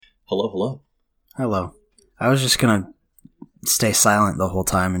Hello, hello. Hello. I was just gonna stay silent the whole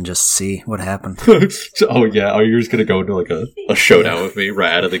time and just see what happened. Oh yeah, you're just gonna go into like a showdown with me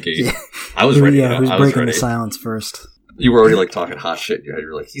right out of the gate. Yeah. I was ready. Yeah, who's breaking ready. the silence first? You were already like talking hot shit in your head.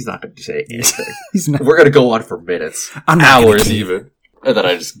 You're like, he's not gonna say anything. He's not. We're gonna go on for minutes, hours even, and then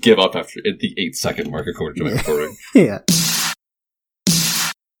I just give up after the 8-second mark according to my recording. Yeah.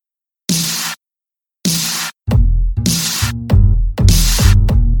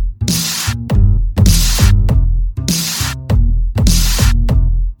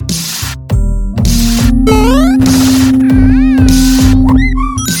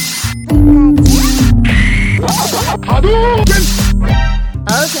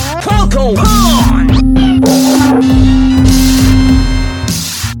 Coco Pond!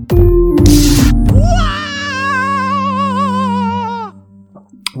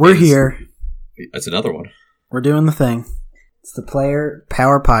 We're here. That's another one. We're doing the thing. It's the Player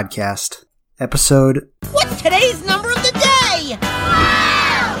Power Podcast, episode... What's today's number of the day?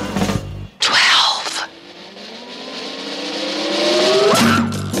 12.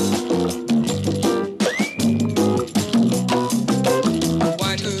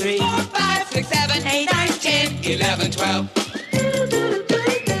 1, 2, 3, 4, 5, 6, 7, 8, 9, 10, 11, 12.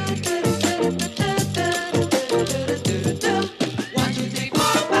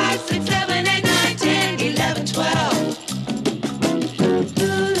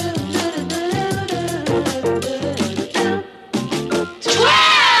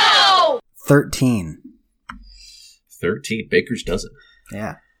 13. 13. Baker's dozen.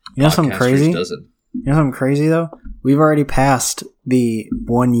 Yeah. You know something crazy? Dozen. You know something crazy, though? We've already passed the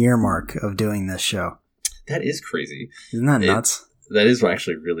 1 year mark of doing this show. That is crazy. Isn't that nuts? That is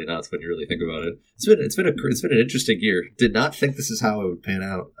actually really nuts when you really think about it. It's been an interesting year. Did not think this is how it would pan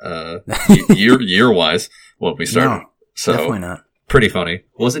out year wise when we started. No, so definitely not. Pretty funny.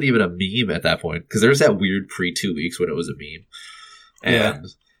 Wasn't even a meme at that point because there's that weird pre 2 weeks when it was a meme,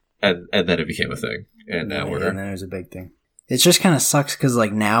 and then it became a thing, and now and then it was a big thing. It just kind of sucks because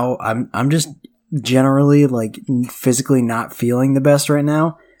like now I'm just generally like physically not feeling the best right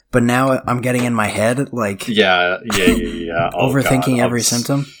now. But now I'm getting in my head, like... Yeah. overthinking every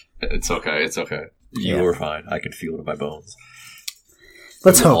symptom. It's okay. You are fine. I can feel it in my bones.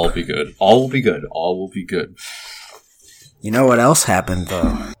 Let's hope. All be good. All will be good. All will be good. You know what else happened,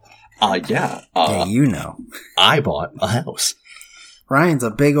 though? Yeah. You know. I bought a house. Ryan's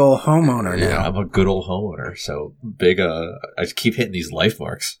a big old homeowner now. Yeah, I'm a good old homeowner. So big, I just keep hitting these life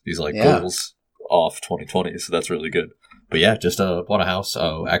marks. These, goals off 2020. So that's really good. But yeah, just bought a house.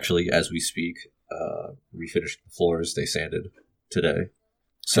 Actually, as we speak, we finished the floors. They sanded today.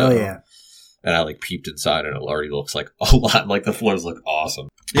 So, yeah. And I peeped inside, and it already looks like a lot. Like the floors look awesome.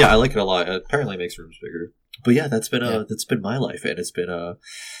 Yeah, I like it a lot. It apparently makes rooms bigger. But yeah, that's been my life, and it's been a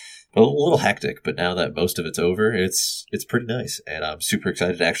little hectic. But now that most of it's over, it's pretty nice, and I'm super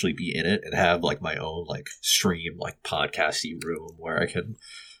excited to actually be in it and have my own stream podcasty room where I can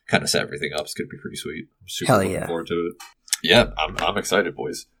kind of set everything up. It's gonna be pretty sweet. I'm super looking forward to it. Yeah, I'm excited,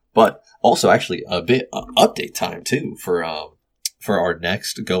 boys. But also, actually, a bit update time too for our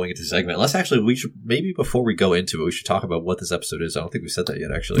next going into segment. We should maybe before we go into it, we should talk about what this episode is. I don't think we said that yet.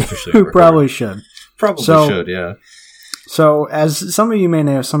 Actually, officially, we probably should. Should. Yeah. So, as some of you may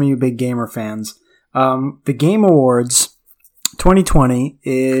know, some of you big gamer fans, the Game Awards 2020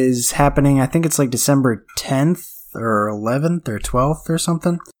 is happening. I think it's December 10th or 11th or 12th or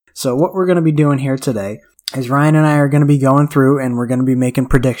something. So, what we're going to be doing here today is Ryan and I are going to be going through and we're going to be making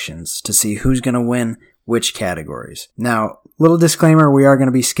predictions to see who's going to win which categories. Now, little disclaimer, we are going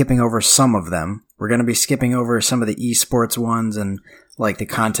to be skipping over some of them. We're going to be skipping over some of the esports ones and the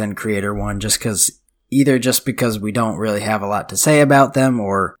content creator one just because we don't really have a lot to say about them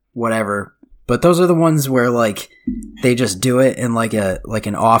or whatever. But those are the ones where they just do it in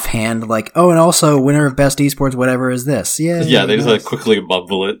an offhand and also winner of best esports whatever is this. Yeah, they just quickly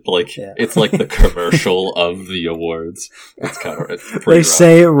mumble it it's the commercial of the awards. It's kind of they rough.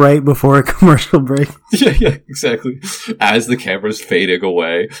 Say it right before a commercial break. Yeah, exactly. As the camera's fading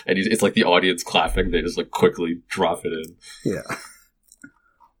away and it's the audience clapping, they just quickly drop it in.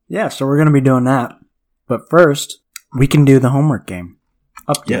 Yeah, so we're going to be doing that. But first, we can do the homework game.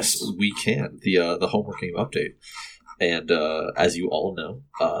 Updates. Yes, we can. The homework game update. And as you all know,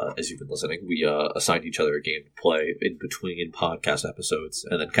 as you've been listening, we assigned each other a game to play in between podcast episodes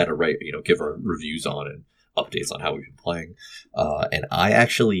and then kind of give our reviews on and updates on how we've been playing. And I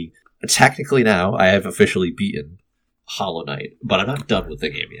actually, technically now, I have officially beaten Hollow Knight, but I'm not done with the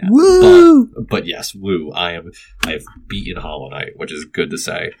game yet. Woo! But yes, woo! I have beaten Hollow Knight, which is good to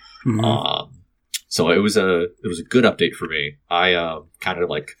say. Mm-hmm. So it was a good update for me. I kind of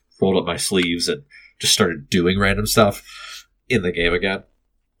rolled up my sleeves and just started doing random stuff in the game again.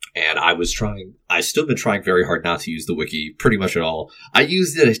 And I've still been trying very hard not to use the wiki pretty much at all. I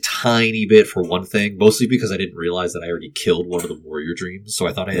used it a tiny bit for one thing, mostly because I didn't realize that I already killed one of the warrior dreams. So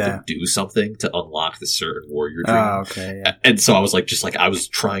I thought I had to do something to unlock the certain warrior dream. Oh, okay. Yeah. And so I was I was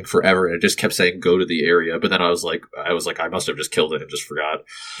trying forever and it just kept saying go to the area. But then I was like, I must have just killed it and just forgot.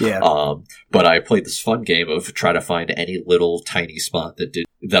 Yeah. But I played this fun game of trying to find any little tiny spot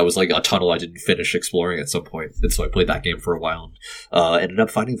that was like a tunnel I didn't finish exploring at some point. And so I played that game for a while and ended up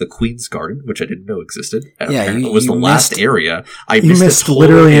finding the Queen's Garden, which I didn't know existed. Yeah, it was the last area. You missed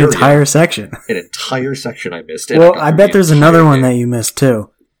literally an entire section. An entire section I missed. Well, I bet there's another one that you missed too.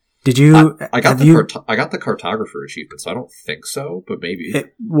 Did you? I got the cartographer achievement, so I don't think so, but maybe. I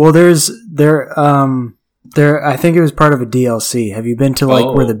think it was part of a DLC. Have you been to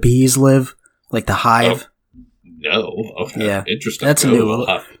where the bees live, like the hive? No. Okay. Yeah. Interesting. That's a new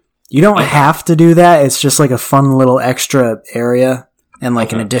one. You don't have to do that. It's just like a fun little extra area and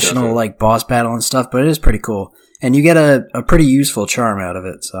an additional boss battle and stuff. But it is pretty cool, and you get a pretty useful charm out of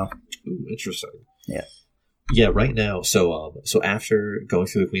it. So. Ooh, interesting. Yeah. Yeah. Right now, so after going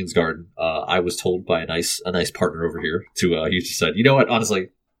through the Queen's Garden, I was told by a nice partner over here he just said, you know what, honestly,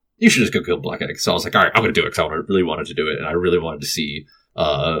 you should just go kill Black Egg. So I was like, all right, I'm going to do it because I really wanted to do it, and I really wanted to see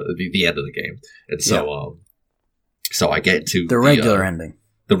the end of the game, and so. So I get into the regular ending.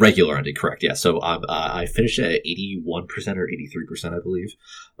 The regular ending, correct? Yeah. So I finished at 81% or 83%, I believe.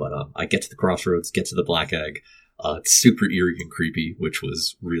 But I get to the crossroads, get to the Black Egg. It's super eerie and creepy, which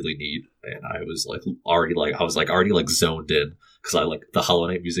was really neat. And I was already zoned in because I like the Hollow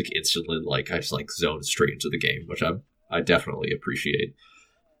Knight music instantly. I just zoned straight into the game, which I definitely appreciate.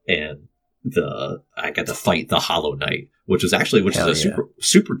 And I got to fight the Hollow Knight, which is a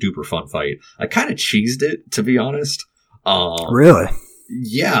super duper fun fight. I kind of cheesed it, to be honest. Really?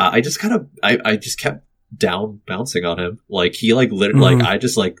 Yeah, I just kept down bouncing on him. He literally I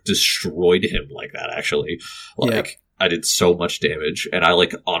just destroyed him like that. Actually, I did so much damage, and I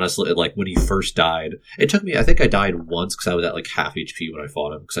honestly when he first died, it took me. I think I died once because I was at half HP when I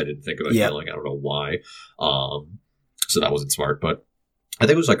fought him because I didn't think about healing. I don't know why. So that wasn't smart, but. I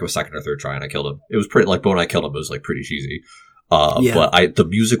think it was a second or third try and I killed him. It was pretty, but when I killed him, it was pretty cheesy. But the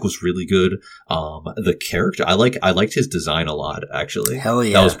music was really good. The character, I liked his design a lot, actually. Hell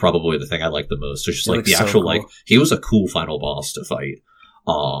yeah. That was probably the thing I liked the most. It's just the actual, cool. He was a cool final boss to fight.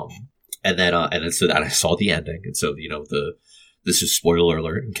 And then so that I saw the ending. And so, this is spoiler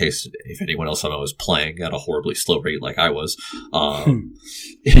alert in case if anyone else was playing at a horribly slow rate like I was.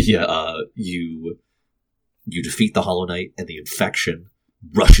 You defeat the Hollow Knight and the infection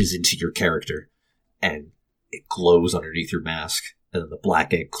rushes into your character and it glows underneath your mask, and then the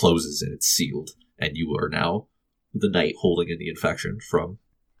Black Egg closes and it's sealed, and you are now the knight holding in the infection from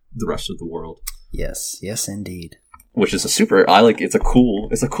the rest of the world. Yes indeed. Which is it's a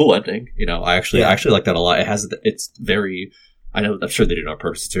cool ending. I actually like that a lot. It's very, I'm sure they did it on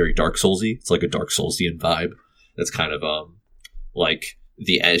purpose. It's very Dark Soulsy. It's like a Dark Soulsian vibe. That's kind of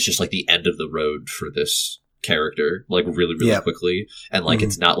it's just the end of the road for this character, really quickly, and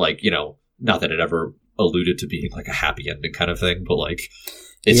it's not not that it ever alluded to being a happy ending kind of thing, but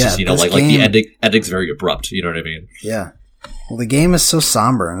it's just the ending's very abrupt. You know what I mean? Yeah. Well, the game is so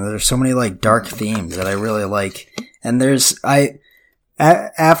somber, and there's so many dark themes that I really like. And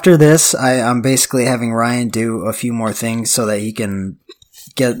after this, I'm basically having Ryan do a few more things so that he can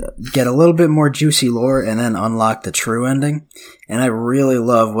get a little bit more juicy lore and then unlock the true ending. And I really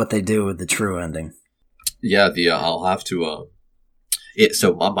love what they do with the true ending. Yeah, I'll have to.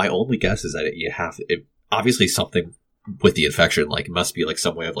 So my only guess is that obviously something with the infection, it must be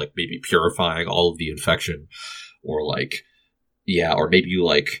some way of maybe purifying all of the infection, or or maybe you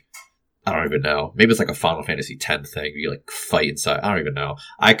I don't even know. Maybe it's a Final Fantasy X thing. You fight inside. I don't even know.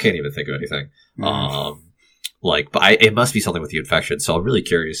 I can't even think of anything. But it must be something with the infection. So I'm really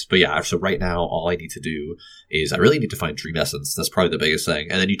curious. But yeah, so right now, all I need to do is I really need to find Dream Essence. That's probably the biggest thing.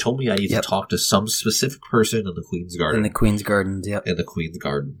 And then you told me I need to talk to some specific person in the Queen's Garden. In the Queen's Garden, yep. In the Queen's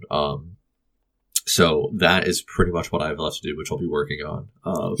Garden. So that is pretty much what I have left to do, which I'll be working on.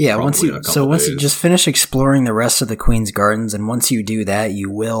 Once you just finish exploring the rest of the Queen's Gardens, and once you do that,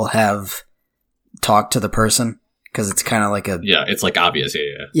 you will have talked to the person. Because it's kind of it's obvious,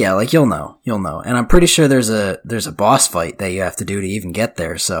 yeah. You'll know, and I'm pretty sure there's a boss fight that you have to do to even get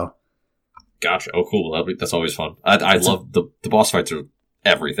there. So, gotcha. Oh, cool. That's always fun. I love the boss fights are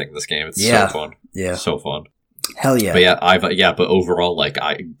everything in this game. It's so fun. Yeah, so fun. Hell yeah. But but overall, I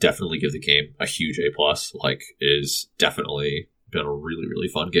definitely give the game a huge A+. Is definitely been a really, really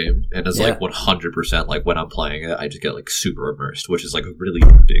fun game. And it's like 100%, like when I'm playing it, I just get like super immersed, which is like a really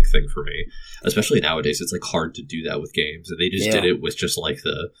big thing for me. Especially nowadays, it's like hard to do that with games. And they just did it with just like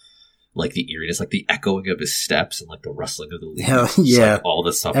the eeriness, like the echoing of his steps and like the rustling of the leaves. Like all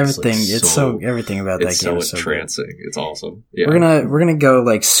this stuff. Everything. Everything about that game is so entrancing. Good. It's awesome. Yeah. We're gonna go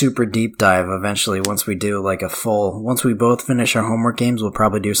like super deep dive eventually once we do like once we both finish our homework games, we'll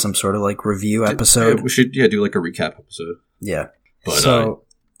probably do some sort of like review episode. We should do like a recap episode. Yeah. But, so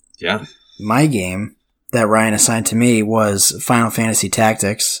my game that Ryan assigned to me was Final Fantasy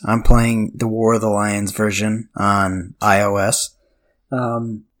Tactics. I'm playing the War of the Lions version on iOS.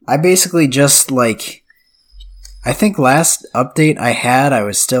 I basically just like, I think last update I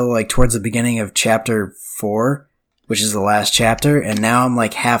was still like towards the beginning of chapter 4, which is the last chapter, and now I'm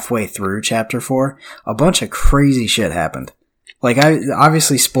like halfway through chapter 4. A bunch of crazy shit happened. Like,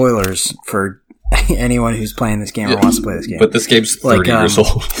 obviously spoilers for anyone who's playing this game or wants to play this game. But this game's 30 years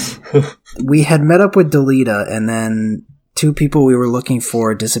old. We had met up with Delita, and then 2 people we were looking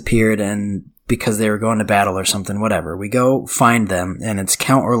for disappeared, and because they were going to battle or something, whatever. We go find them, and it's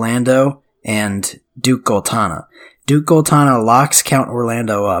Count Orlando and Duke Goltana. Duke Goltana locks Count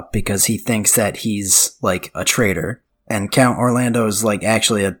Orlando up because he thinks that he's, like, a traitor, and Count Orlando is, like,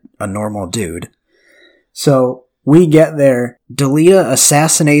 actually a normal dude. So, we get there, Delita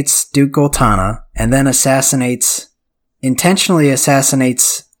assassinates Duke Goltana, and then intentionally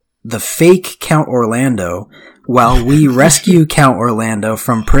assassinates the fake Count Orlando, while we rescue Count Orlando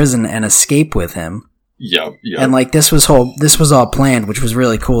from prison and escape with him. Yeah. And like this was all planned, which was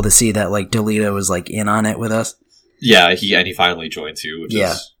really cool to see that like Delita was like in on it with us. Yeah, he finally joined too, which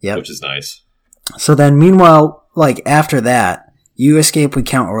is nice. So then meanwhile, like after that, you escape with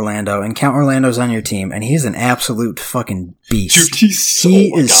Count Orlando, and Count Orlando's on your team, and he's an absolute fucking beast. Dude,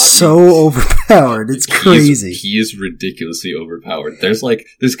 he is so overpowered. It's crazy. He is ridiculously overpowered. There's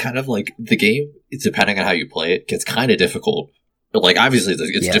kind of like the game, it's depending on how you play it, gets kind of difficult. But like obviously it's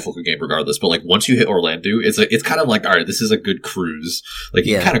a difficult game regardless, but like once you hit Orlando, it's kind of like, all right, this is a good cruise. Like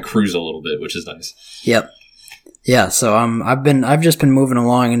you kind of cruise a little bit, which is nice. Yep. Yeah, so I've just been moving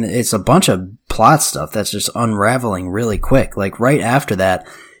along, and it's a bunch of plot stuff that's just unraveling really quick. Like right after that,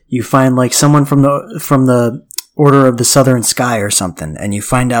 you find like someone from the Order of the Southern Sky or something, and you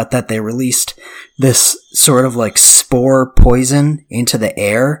find out that they released this sort of like spore poison into the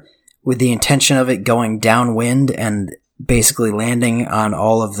air with the intention of it going downwind and basically landing on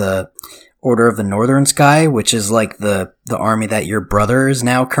all of the Order of the Northern Sky, which is like the army that your brother is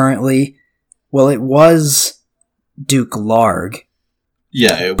now currently. Well, it was Duke Larg.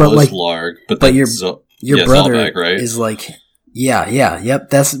 Yeah, it was like, Larg, but your brother Zalbag, right? is like, yep.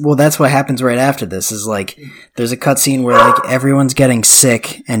 That's what happens right after this. Is like, there's a cutscene where like everyone's getting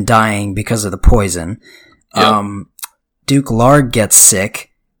sick and dying because of the poison. Yep. Duke Larg gets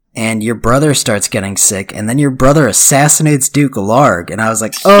sick, and your brother starts getting sick, and then your brother assassinates Duke Larg, and I was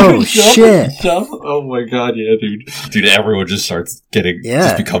like, oh shit! Oh my god, yeah, dude, everyone just starts getting,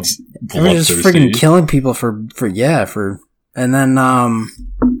 just becomes everyone's just freaking killing people for, and then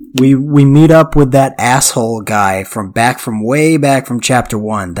we meet up with that asshole guy from way back from chapter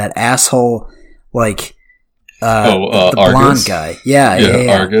 1, that asshole like. The blonde Argus guy.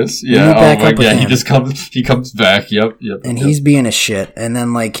 Yeah. Argus. Yeah. Oh my god, he comes back. Yep. And he's being a shit. And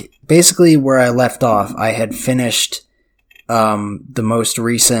then like basically where I left off, I had finished the most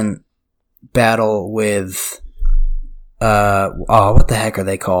recent battle with what the heck are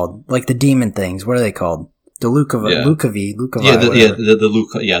they called? Like the demon things. What are they called? The Lucavi. The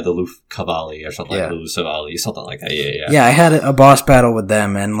Lucavali or something like Lucavali, something like that. Yeah. Yeah, I had a boss battle with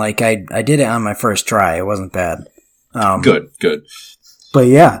them, and like I did it on my first try. It wasn't bad. Good. But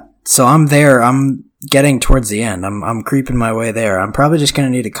yeah, so I'm there. I'm getting towards the end. I'm creeping my way there. I'm probably just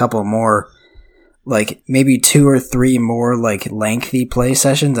gonna need a couple more, like maybe 2 or 3 more like lengthy play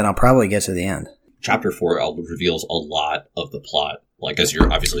sessions, and I'll probably get to the end. Chapter 4 reveals a lot of the plot. Like, as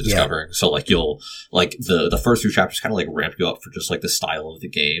you're obviously discovering. Yeah. So, like, you'll, like, the first 2 chapters kind of, like, ramp you up for just, like, the style of the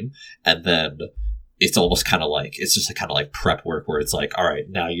game. And then it's almost kind of like, it's just a kind of, like, prep work where it's like, all right,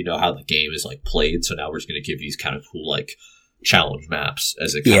 now you know how the game is, like, played. So now we're just going to give these kind of cool, like, challenge maps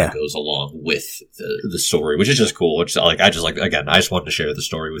as it kind of goes along with the story, which is just cool. Which, like, I just wanted to share the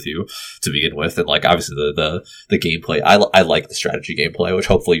story with you to begin with. And, like, obviously the gameplay, I like the strategy gameplay, which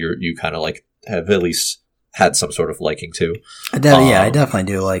hopefully you kind of, like, have at least had some sort of liking to. I definitely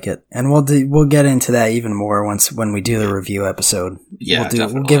do like it, and we'll get into that even more when we do the review episode. Yeah,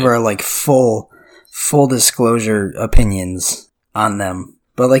 we'll give our like full disclosure opinions on them.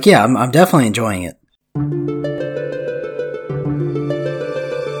 But like, yeah, I'm definitely enjoying it.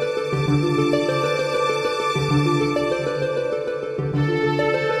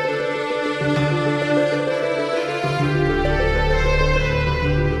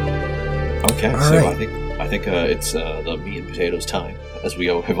 Okay, All so right. I think it's the meat and potatoes time, as we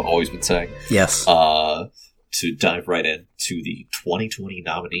have always been saying. Yes. To dive right into the 2020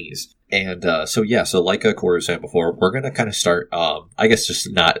 nominees. And so like Corey was saying before, we're going to kind of start, I guess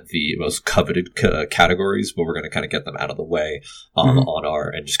just not the most coveted categories, but we're going to kind of get them out of the way on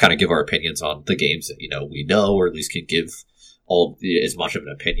and just kind of give our opinions on the games that, we know, or at least can give as much of an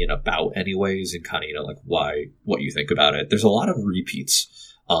opinion about anyways, and kind of, like what you think about it. There's a lot of repeats.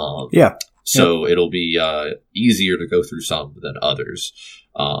 So it'll be easier to go through some than others.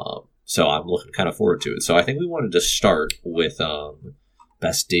 So I'm looking kind of forward to it. So I think we wanted to start with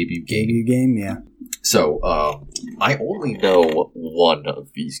best debut game. Debut game, yeah. So I only know one of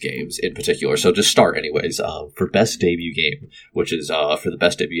these games in particular. So to start anyways, for best debut game, which is for the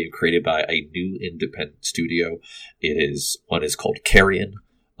best debut game created by a new independent studio, one is called Carrion,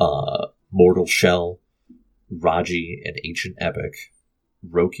 Mortal Shell, Raji, and Ancient Epic,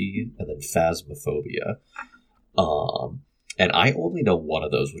 Roki, and then Phasmophobia. And I only know one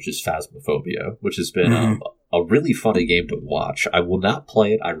of those, which is Phasmophobia, which has been a really funny game to watch. I will not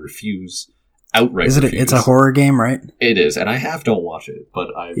play it. I refuse. Outright refuse. It's a horror game, right? It is, and I don't watch it,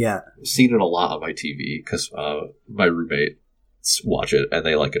 but I've seen it a lot on my TV because my roommates watch it, and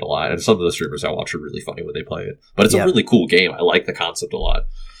they like it a lot. And some of the streamers I watch are really funny when they play it. But it's a really cool game. I like the concept a lot.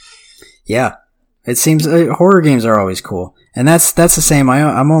 Yeah. It seems horror games are always cool, and that's the same.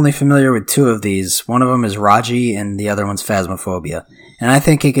 I'm only familiar with two of these. One of them is Raji, and the other one's Phasmophobia. And I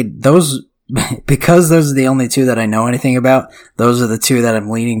think those because those are the only two that I know anything about. Those are the two that I'm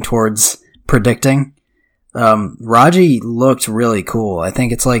leaning towards predicting. Raji looked really cool. I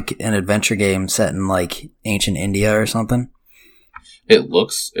think it's like an adventure game set in like ancient India or something. It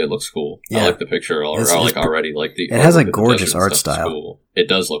looks cool. Yeah. I like the picture already. Like it has a gorgeous art style. Cool. It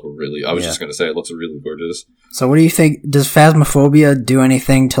does look really. I was just gonna say it looks really gorgeous. So, what do you think? Does Phasmophobia do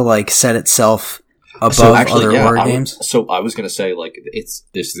anything to like set itself above other horror games? So I was gonna say like it's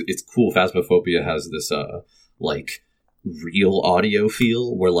cool. Phasmophobia has this like real audio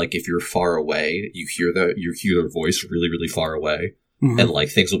feel where like if you're far away, you hear their voice really really far away. Mm-hmm. And like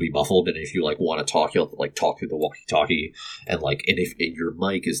things will be muffled, and if you like want to talk, you'll have to like talk through the walkie-talkie, and if your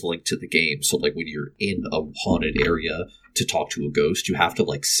mic is linked to the game, so like when you're in a haunted area to talk to a ghost, you have to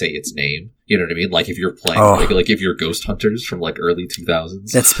like say its name. You know what I mean? Like if you're playing, like if you're Ghost Hunters from like early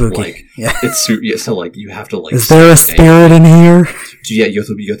 2000s, that's spooky. Like, so like you have to like. Is there a spirit in here? Yeah, you have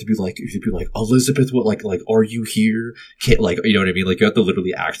to be like Elizabeth. What like are you here? Can't like you know what I mean? Like you have to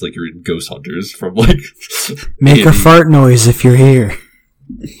literally act like you're in Ghost Hunters from like. Make a fart noise if you're here.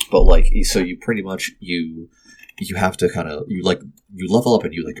 But like, so you pretty much you have to kind of you level up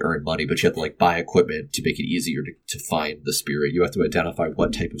and you like earn money, but you have to like buy equipment to make it easier to find the spirit. You have to identify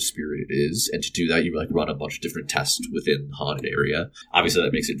what type of spirit it is, and to do that, you like run a bunch of different tests within the haunted area. Obviously,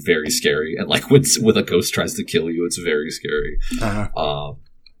 that makes it very scary, and like when a ghost tries to kill you, it's very scary.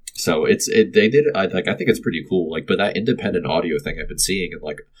 So I think it's pretty cool. Like, but that independent audio thing I've been seeing in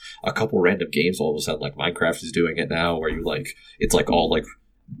like a couple random games, all of a sudden, like Minecraft is doing it now, where you like it's like all like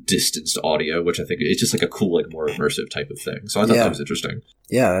distanced audio, which I think it's just like a cool, like more immersive type of thing. So I thought that was interesting.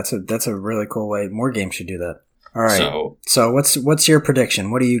 Yeah, that's a really cool way. More games should do that. All right. So what's your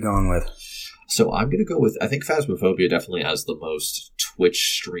prediction? What are you going with? So I'm gonna go with I think Phasmophobia definitely has the most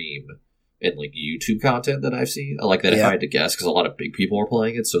Twitch stream and like YouTube content that I've seen. I like that if I had to guess, because a lot of big people are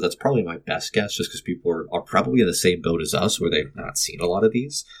playing it, so that's probably my best guess, just because people are probably in the same boat as us, where they've not seen a lot of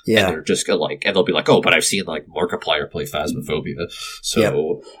these. Yeah. And they're just like, and they'll be like, oh, but I've seen like Markiplier play Phasmophobia,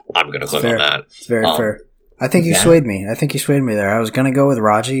 so I'm going to click on that. It's very fair. I think you swayed me. There. I was going to go with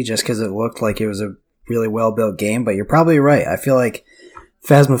Raji just because it looked like it was a really well-built game, but you're probably right. I feel like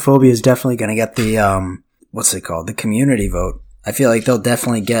Phasmophobia is definitely going to get the, what's it called? The community vote. I feel like they'll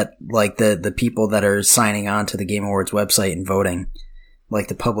definitely get like the people that are signing on to the Game Awards website and voting, like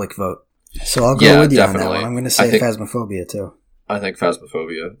the public vote. So I'll go with you on that one. I'm going to say Phasmophobia too. I think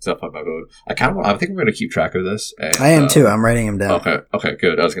Phasmophobia is definitely my vote. I think we're going to keep track of this. And, I am too. I'm writing them down. Okay,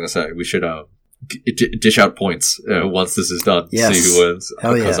 good. I was going to say we should dish out points once this is done. Yes. See who wins.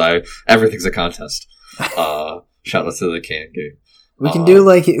 Hell because everything's a contest. Shout out to the can game. We can do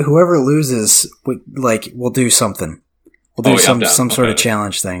like whoever loses, we'll do something. We'll do some sort of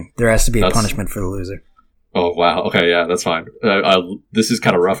challenge thing. There has to be a punishment for the loser. Oh, wow. Okay, yeah, that's fine. This is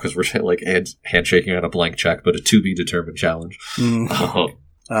kind of rough because we're like handshaking on a blank check, but a to-be-determined challenge. Yeah,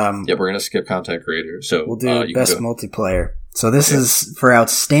 we're going to skip content creator. So we'll do best multiplayer. So this is for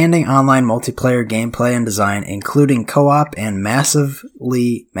outstanding online multiplayer gameplay and design, including co-op and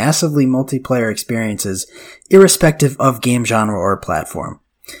massively multiplayer experiences, irrespective of game genre or platform.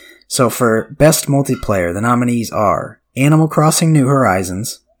 So for best multiplayer, the nominees are Animal Crossing New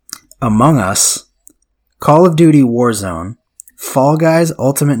Horizons, Among Us, Call of Duty Warzone, Fall Guys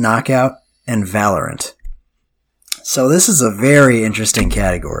Ultimate Knockout, and Valorant. So this is a very interesting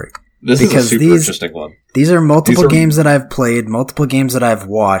category. This is a super interesting one. These are multiple games that I've played, multiple games that I've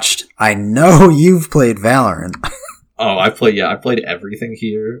watched. I know you've played Valorant. Oh, I played everything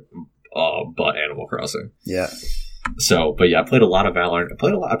here, but Animal Crossing. Yeah. So, but yeah, I played a lot of Valorant.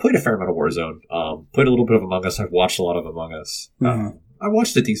 I played a fair amount of Warzone. Played a little bit of Among Us. I've watched a lot of Among Us. Mm-hmm. I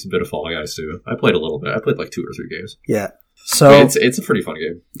watched a decent bit of Fall Guys too. I played a little bit. I played like 2 or 3 games. Yeah. So it's a pretty fun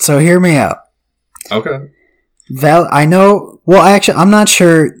game. So hear me out. Okay. I know. Well, actually, I'm not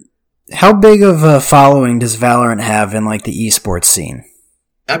sure. How big of a following does Valorant have in like the esports scene?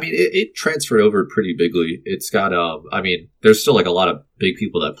 I mean, it transferred over pretty bigly. It's got I mean, there's still like a lot of big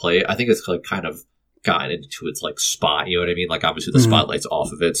people that play it. I think it's like kind of gotten into its like spot. You know what I mean? Like obviously the spotlight's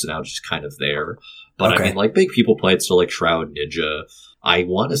off of it, so now it's just kind of there. But I mean, like big people play it still, like Shroud, Ninja. I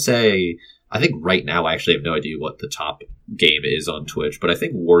want to say, I think right now I actually have no idea what the top game is on Twitch, but I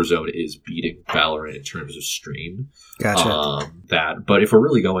think Warzone is beating Valorant in terms of stream. Gotcha. But if we're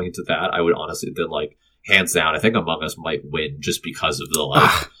really going into that, I would honestly then like hands down, I think Among Us might win just because of the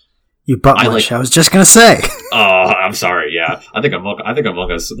like. You butt mush. I was just gonna say. Oh, I'm sorry. Yeah, I think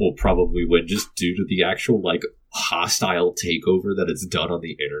Among Us will probably win just due to the actual like hostile takeover that it's done on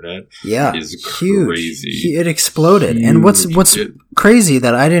the internet. Yeah, is huge. Crazy. It exploded. Huge. And what's crazy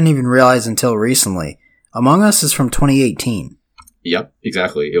that I didn't even realize until recently, Among Us is from 2018. Yep,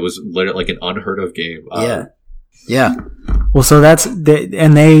 exactly. It was literally like an unheard of game. Yeah. Well, so they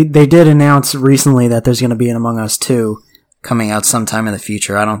did announce recently that there's going to be an Among Us 2 coming out sometime in the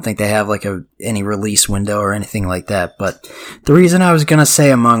future. I don't think they have like any release window or anything like that. But the reason I was going to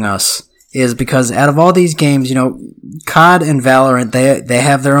say Among Us is because out of all these games, you know, COD and Valorant, they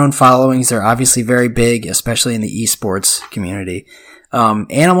have their own followings. They're obviously very big, especially in the esports community.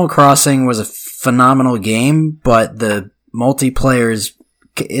 Animal Crossing was a phenomenal game, but the multiplayer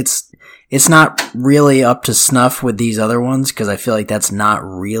it's not really up to snuff with these other ones because I feel like that's not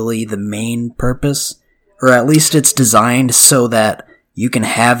really the main purpose. Or at least it's designed so that you can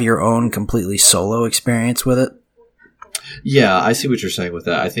have your own completely solo experience with it. Yeah, I see what you're saying with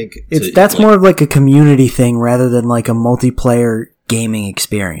that. I think that's more of like a community thing rather than like a multiplayer gaming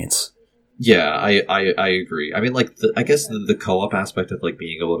experience. Yeah, I agree. I mean, like I guess the co-op aspect of like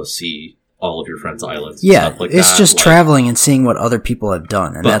being able to see all of your friends' islands. Yeah, and stuff like it's that, just like, traveling and seeing what other people have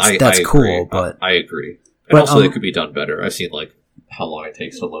done, and that's cool. But I agree. And also, it could be done better. I've seen like how long it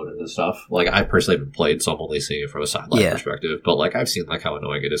takes to load into stuff. Like I personally haven't played, so I'm only seeing it from a sideline perspective. But like I've seen like how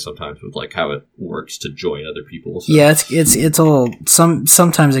annoying it is sometimes with like how it works to join other people. So. Yeah, it's a little.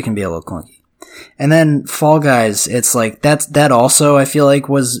 Sometimes it can be a little clunky. And then Fall Guys, it's like that also I feel like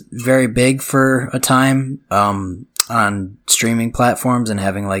was very big for a time on streaming platforms and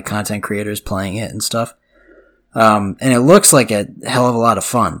having like content creators playing it and stuff. And it looks like a hell of a lot of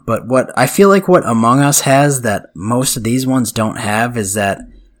fun. But what I feel like what Among Us has that most of these ones don't have is that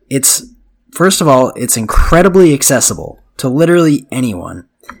it's, first of all, it's incredibly accessible to literally anyone.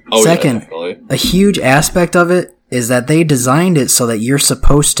 Oh, second, a huge aspect of it is that they designed it so that you're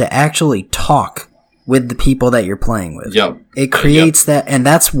supposed to actually talk with the people that you're playing with. Yep. It creates that, and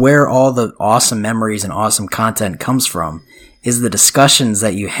that's where all the awesome memories and awesome content comes from, is the discussions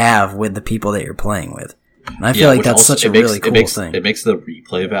that you have with the people that you're playing with. And I feel like that's such a really cool thing. It makes the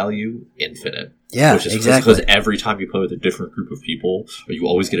replay value infinite. Yeah, exactly. Because every time you play with a different group of people, or you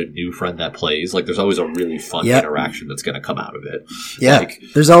always get a new friend that plays, like there's always a really fun interaction that's going to come out of it. Yeah, like,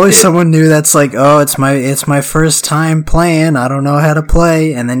 there's always someone new that's like, oh, it's my first time playing, I don't know how to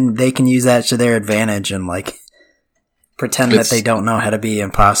play, and then they can use that to their advantage and like pretend that they don't know how to be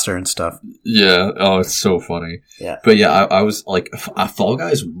imposter and stuff. Yeah. Oh, it's so funny. Yeah. But yeah, I was like, Fall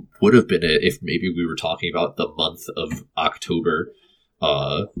Guys would have been it if maybe we were talking about the month of October.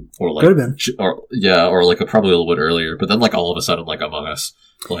 Or like, could have been. Or like probably a little bit earlier. But then like all of a sudden, like Among Us,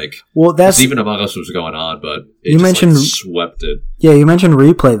 like, well, that's even Among Us was going on, but it you just, mentioned like, swept it. Yeah, you mentioned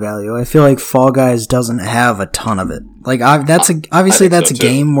replay value. I feel like Fall Guys doesn't have a ton of it. Like, obviously that's a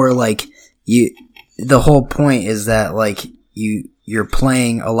game where like the whole point is that like you're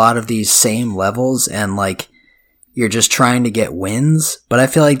playing a lot of these same levels and like you're just trying to get wins. But I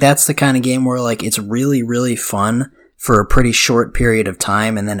feel like that's the kind of game where like it's really, really fun for a pretty short period of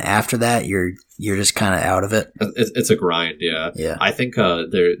time, and then after that you're just kind of out of it. It's a grind, yeah. Yeah. I think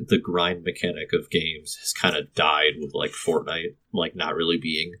the grind mechanic of games has kind of died with like Fortnite, like not really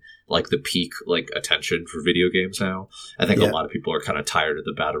being like the peak like attention for video games now. I think a lot of people are kind of tired of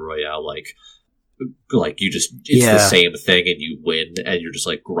the battle royale, like you just it's the same thing and you win and you're just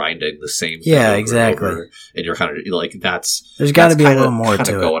like grinding the same thing over exactly and over, and you're kind of like there's got to be a little more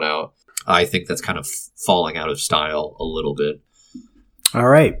to going out. I think that's kind of falling out of style a little bit. All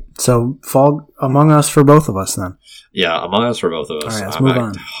right. So fall Among Us for both of us then. Yeah, Among Us for both of us. All right, let's I'm move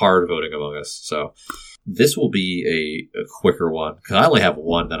on. hard voting Among Us. So this will be a quicker one because I only have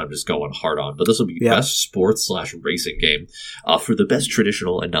one that I'm just going hard on. But this will be best sports / racing game. For the best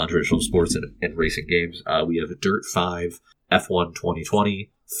traditional and non-traditional sports and racing games, we have Dirt 5, F1 2020,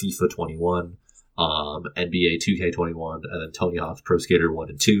 FIFA 21, NBA 2K21, and then Tony Hawk's Pro Skater 1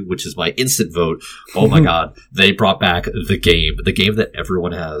 and 2, which is my instant vote. Oh my god, they brought back the game that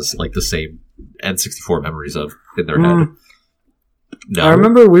everyone has like the same N64 memories of in their head. No. I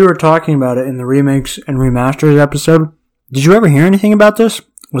remember we were talking about it in the remakes and remasters episode. Did you ever hear anything about this?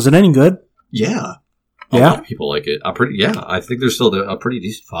 Was it any good? Yeah. A lot of people like it. I think there's still a pretty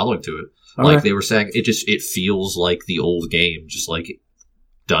decent following to it. Okay. Like they were saying, it feels like the old game, just like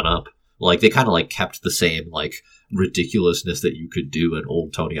done up. Like they kind of like kept the same like ridiculousness that you could do in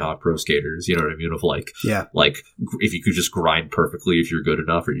old Tony Hawk Pro Skaters. You know what I mean? Of like if you could just grind perfectly if you're good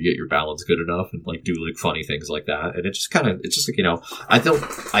enough, or you get your balance good enough, and like do like funny things like that. And it's just like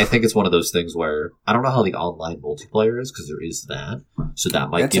I think it's one of those things where I don't know how the online multiplayer is because there is that, so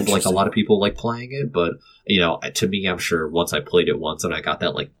that might give like a lot of people like playing it. But to me, I'm sure once I played it once and I got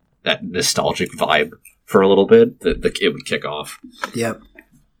that like that nostalgic vibe for a little bit, it would kick off. Yep.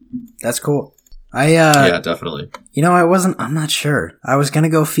 That's cool. Yeah, definitely. I'm not sure. I was going to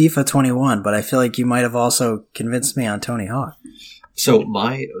go FIFA 21, but I feel like you might have also convinced me on Tony Hawk. So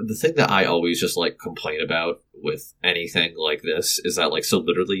the thing that I always just like complain about with anything like this is that so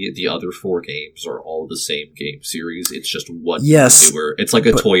literally the other 4 games are all the same game series. It's just one newer. It's like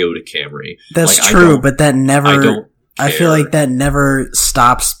a Toyota Camry. That's true, but that never, I feel like that never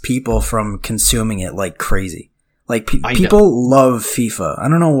stops people from consuming it like crazy. Like, people love FIFA. I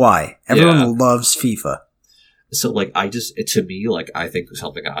don't know why. Everyone loves FIFA. So, to me, I think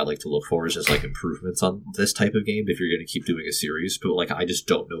something I like to look for is just, improvements on this type of game if you're going to keep doing a series. But, I just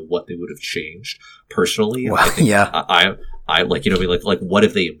don't know what they would have changed personally. Well, I what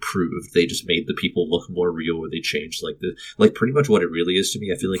if they improved? They just made the people look more real, or they changed, pretty much what it really is to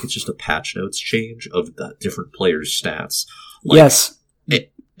me. I feel like it's just a patch notes change of the different players' stats. Yes.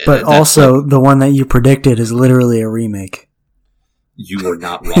 But also, the one that you predicted is literally a remake. You are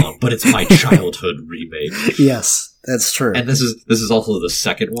not wrong, but it's my childhood remake. Yes, that's true. And this is also the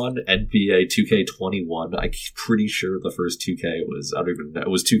second one, NBA 2K21. I'm pretty sure the first 2K was, I don't even know,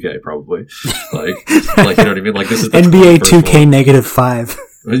 it was 2K probably. You know what I mean? This is the NBA 2K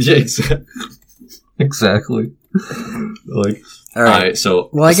 -5. Yeah, exactly. All right.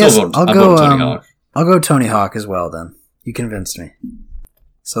 So, well, I guess I'll go Tony Hawk as well. Then you convinced me.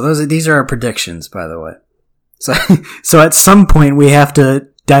 So these are our predictions, by the way. So at some point we have to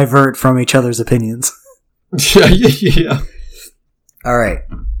divert from each other's opinions. Yeah. All right.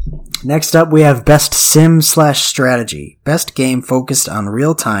 Next up, we have best sim/strategy. Best game focused on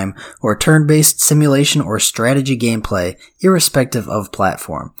real-time or turn-based simulation or strategy gameplay, irrespective of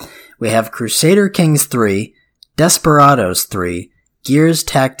platform. We have Crusader Kings 3, Desperados 3, Gears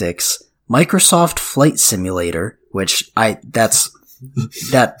Tactics, Microsoft Flight Simulator, which I'm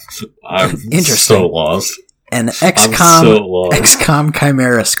interesting. So lost. And XCOM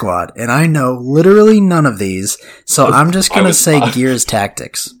Chimera Squad. And I know literally none of these, so I'm just gonna say Gears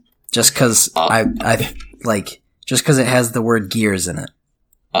Tactics. Just cause just cause it has the word Gears in it.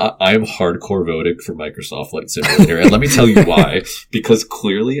 I'm hardcore voting for Microsoft Flight Simulator, and let me tell you why. Because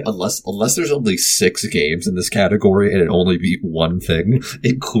clearly, unless there's only 6 games in this category and it only beat one thing,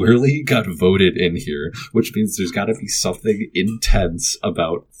 it clearly got voted in here, which means there's got to be something intense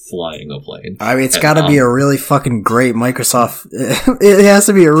about flying a plane. I mean, it's got to be a really fucking great Microsoft. It has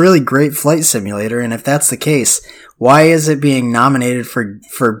to be a really great flight simulator, and if that's the case, why is it being nominated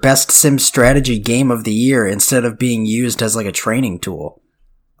for Best Sim Strategy Game of the Year instead of being used as a training tool?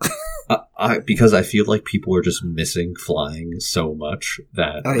 Because I feel like people are just missing flying so much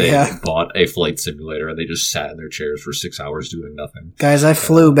that they bought a flight simulator and they just sat in their chairs for 6 hours doing nothing. Guys, I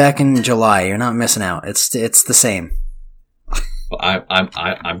flew back in July. You're not missing out. It's the same. I'm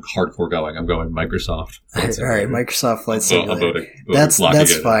hardcore going. I'm going Microsoft. All right, Microsoft Flight Simulator. That's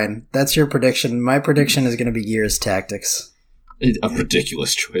fine. That's your prediction. My prediction is going to be Gears Tactics. A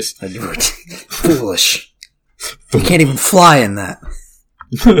ridiculous choice. Foolish. You can't even fly in that.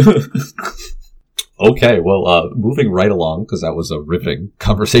 Okay, well, moving right along, because that was a riveting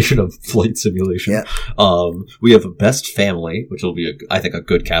conversation of flight simulation. Yeah. We have Best Family, which will be, I think, a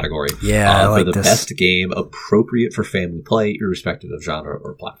good category. Yeah, I like for the this. Best Game appropriate for family play, irrespective of genre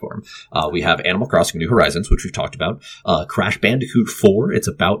or platform. We have Animal Crossing New Horizons, which we've talked about. Crash Bandicoot 4, It's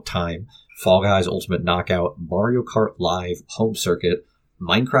About Time. Fall Guys Ultimate Knockout. Mario Kart Live Home Circuit.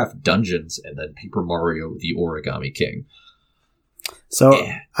 Minecraft Dungeons, and then Paper Mario: The Origami King. So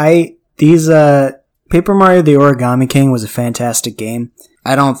Paper Mario: The Origami King was a fantastic game.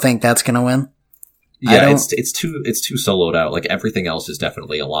 I don't think that's gonna win. Yeah, it's too soloed out. Like everything else is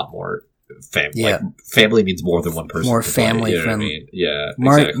definitely a lot more family. Yeah. Like family means more than one person. More can play, family you know friendly. what I mean? Yeah,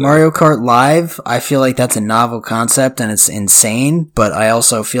 exactly. Mario Kart Live, I feel like that's a novel concept and it's insane, but I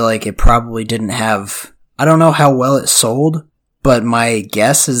also feel like it probably didn't have, I don't know how well it sold, but my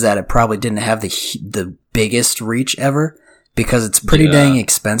guess is that it probably didn't have the biggest reach ever because it's pretty dang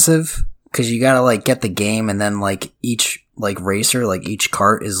expensive because you gotta like get the game and then like each like racer, like each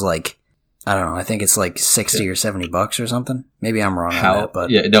kart is like, I don't know. I think it's like $60 or $70 or something. Maybe I'm wrong on that,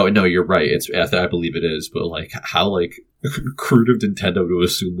 but no, you're right. I believe it is, but like how like crude of Nintendo to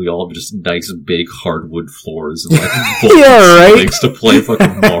assume we all have just nice big hardwood floors and like things to play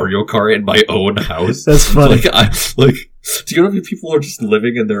fucking Mario Kart in my own house. That's funny. Do you know how many people are just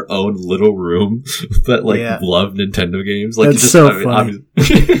living in their own little room that like love Nintendo games? Like that's funny.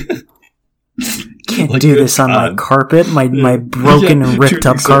 Can't do this on my carpet, my broken and ripped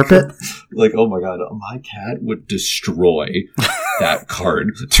up carpet. Like, oh my god, my cat would destroy that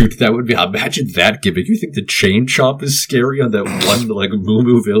card. Dude, that would be, imagine that gimmick. You think the Chain Chomp is scary on that one, like, Moo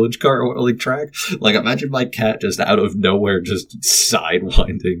Moo Village car, like, track? Like, imagine my cat just out of nowhere just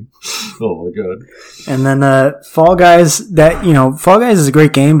sidewinding. Oh my god. And then, Fall Guys, Fall Guys is a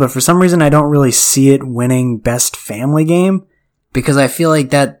great game, but for some reason I don't really see it winning Best Family Game, because I feel like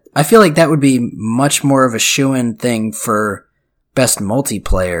that would be much more of a shoo-in thing for Best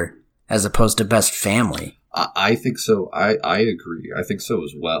Multiplayer as opposed to Best Family. I think so. I agree. I think so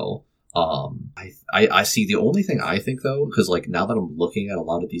as well. I see the only thing I think though, because like now that I'm looking at a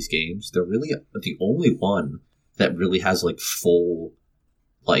lot of these games, they're really the only one that really has like full,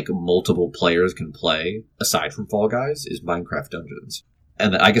 like multiple players can play aside from Fall Guys is Minecraft Dungeons.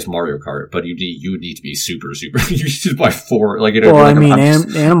 And then I guess Mario Kart, but you need to be super. You need to buy 4. Like, you know, well,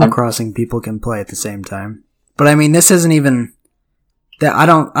 like, Animal Crossing people can play at the same time. But I mean, this isn't even that. I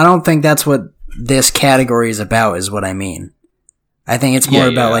don't think that's what this category is about. Is what I mean. I think it's more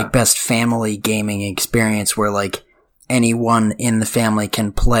about like best family gaming experience, where like anyone in the family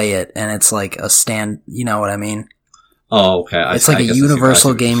can play it, and it's like a stand. You know what I mean? Oh, okay. It's like a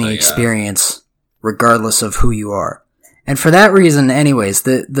universal gaming experience, regardless of who you are. And for that reason, anyways,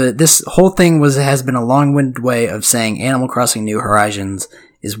 this whole thing has been a long-winded way of saying Animal Crossing New Horizons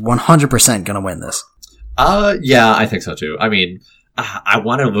is 100% going to win this. Yeah, I think so too. I mean, I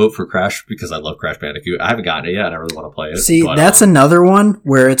want to vote for Crash because I love Crash Bandicoot. I haven't gotten it yet, and I really want to play it. See, that's another one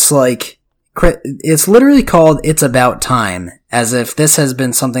where it's like, it's literally called It's About Time, as if this has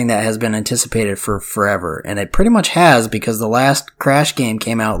been something that has been anticipated for forever. And it pretty much has, because the last Crash game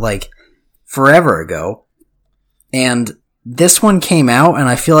came out like forever ago. And this one came out, and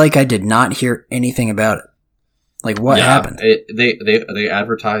I feel like I did not hear anything about it. Like, what happened? They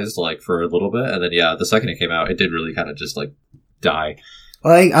advertised, like, for a little bit, and then, the second it came out, it did really kind of just, like, die.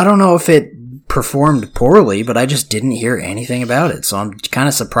 Like, I don't know if it performed poorly, but I just didn't hear anything about it, so I'm kind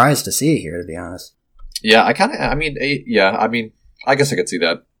of surprised to see it here, to be honest. Yeah, I guess I could see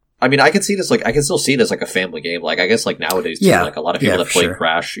that. I mean, I could see this, like, I can still see it as, like, a family game. Like, I guess, like, nowadays, too, like, a lot of people that play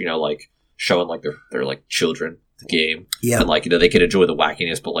Crash, you know, like, showing, like, their like, children the game. Yeah. And, like, you know, they could enjoy the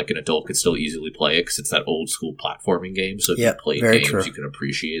wackiness, but, like, an adult could still easily play it because it's that old school platforming game. So if you play games, true. You can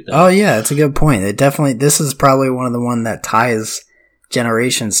appreciate that. Oh, yeah, it's a good point. This is probably one of the one that ties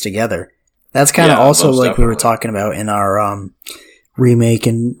generations together. That's kind of also like definitely. We were talking about in our remake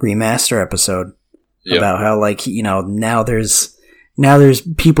and remaster episode about how, like, you know, now there's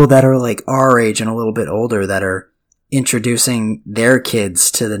people that are like our age and a little bit older that are introducing their kids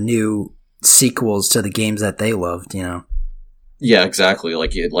to the new sequels to the games that they loved, you know. Yeah, exactly.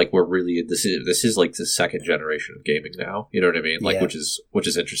 Like we're really this is like the second generation of gaming now. You know what I mean? Like which is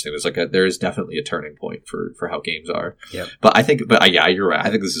interesting. There is definitely a turning point for how games are. Yeah. But you're right. I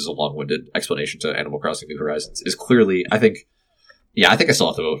think this is a long-winded explanation to Animal Crossing New Horizons. Is clearly I think I still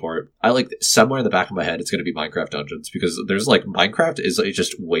have to vote for it. I like somewhere in the back of my head it's going to be Minecraft Dungeons because there's like Minecraft is like,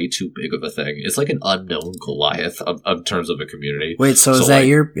 just way too big of a thing. It's like an unknown Goliath of terms of a community. Wait, so is that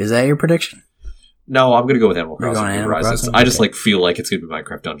your prediction? No, I'm going to go with Animal Crossing New Horizons. I just like feel like it's going to be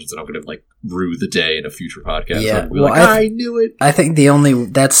Minecraft Dungeons, and I'm going to like rue the day in a future podcast. Yeah, I knew it. I think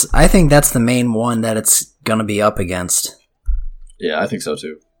that's the main one that it's going to be up against. Yeah, I think so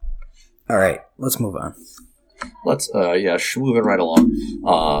too. All right, let's move on. Let's moving right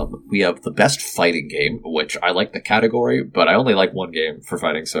along. We have the best fighting game, which I like the category, but I only like one game for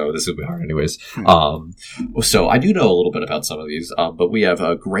fighting, so this will be hard anyways. So I do know a little bit about some of these, but we have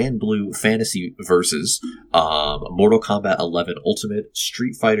Grand Blue Fantasy Versus, Mortal Kombat 11 Ultimate,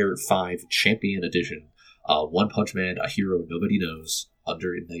 Street Fighter 5 Champion Edition, One Punch Man, A Hero Nobody Knows,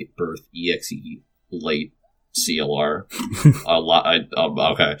 Under Night Birth EXE Late CLR.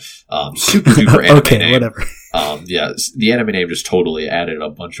 Okay. Super duper anime Okay, name. whatever. The anime name just totally added a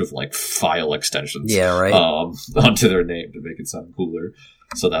bunch of like file extensions. Yeah, right. Onto their name to make it sound cooler.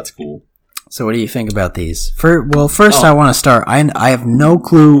 So that's cool. So what do you think about these? First I want to start. I have no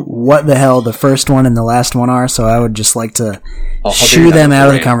clue what the hell the first one and the last one are, so I would just like to shoo them out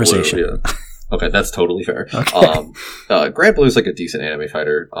of the conversation. Blue, yeah. Okay, that's totally fair. Okay. Grand Blue is like a decent anime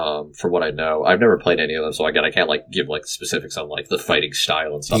fighter, from what I know. I've never played any of them, so again, I can't like give like specifics on like the fighting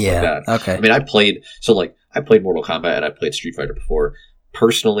style and stuff like that. Okay. I mean, I played Mortal Kombat and I played Street Fighter before.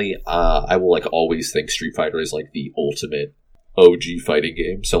 Personally, I will like always think Street Fighter is like the ultimate OG fighting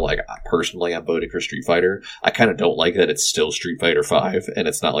game. So like personally, I'm voting for Street Fighter. I kind of don't like that it's still Street Fighter 5 and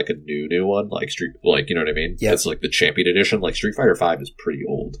it's not like a new one, you know what I mean? Yeah. It's like the Champion Edition. Like Street Fighter 5 is pretty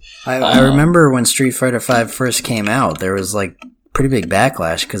old. I remember when Street Fighter 5 first came out, there was like pretty big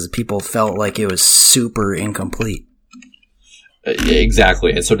backlash because people felt like it was super incomplete. Yeah,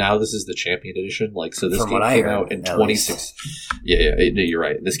 exactly. And so now this is the Champion Edition. Like, so this From game what I came heard, out in at 2016. Yeah, you're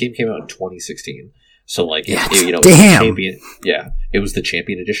right. This game came out in 2016. So like, Yeah, it was damn. the Champion. Yeah, it was the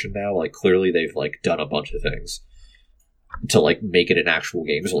Champion Edition. Now, like, clearly they've like done a bunch of things to like make it an actual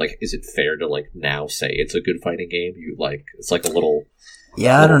game. So like, is it fair to like now say it's a good fighting game? It's like a little.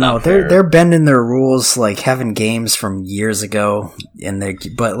 Yeah, I don't know. not fair. They're bending their rules, like having games from years ago,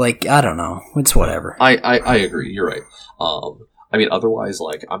 but like I don't know. It's whatever. I agree. You're right. I mean, otherwise,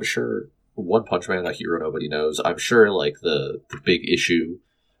 like, I'm sure One Punch Man, A Hero Nobody Knows, I'm sure, like, the big issue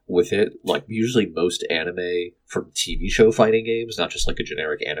with it, like, usually most anime from TV show fighting games, not just, like, a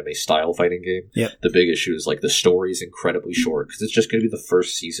generic anime-style fighting game, Yep. The big issue is, like, the story's incredibly short, because it's just going to be the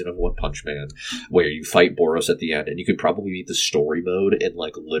first season of One Punch Man, where you fight Boros at the end, and you could probably beat the story mode in,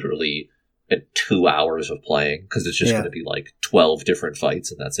 like, literally in 2 hours of playing, because it's just going to be like 12 different fights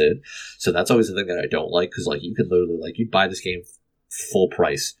and that's it. So that's always the thing that I don't like, because like you can literally like you buy this game full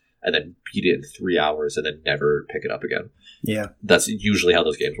price and then beat it in 3 hours and then never pick it up again. Yeah, that's usually how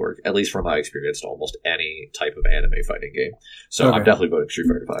those games work, at least from my experience to almost any type of anime fighting game. So Okay. I'm definitely voting Street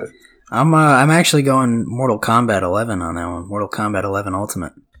Fighter 5. I'm actually going Mortal Kombat 11 on that one. Mortal Kombat 11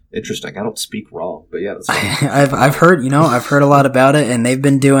 Ultimate. Interesting. I don't speak wrong, but yeah, that's fine. I've heard a lot about it, and they've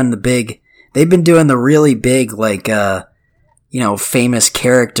been doing the really big, like, famous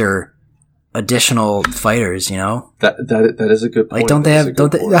character additional fighters, That is a good point. Like, don't they That is have, a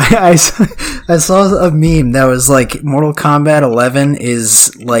don't good they, point. I saw a meme that was like, Mortal Kombat 11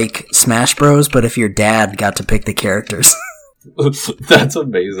 is like Smash Bros, but if your dad got to pick the characters. That's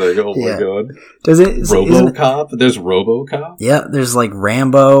amazing. Oh my Yeah. god. Does it, RoboCop? There's RoboCop? Yeah, there's like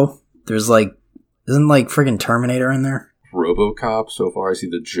Rambo, there's like, isn't like friggin' Terminator in there? RoboCop. So far, I see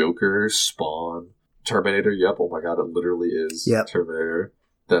the Joker, Spawn, Terminator. Yep. Oh my god, it literally is Yep. Terminator.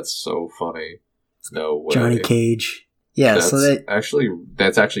 That's so funny. No way. Johnny Cage. Yeah, That's so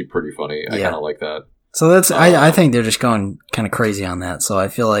that's actually pretty funny. I Yeah. kind of like that. I think they're just going kind of crazy on that. So I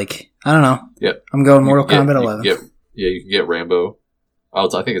feel like, I don't know. Yep. I'm going Mortal You can Kombat get- 11. you can get Rambo. I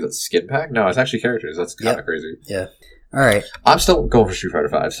think it's a skin pack. No, it's actually characters. That's kind of Yep. crazy. Yeah. All right. I'm still going for Street Fighter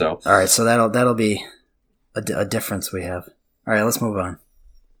 5. So All right. So that'll be a difference we have. All right. Let's move on.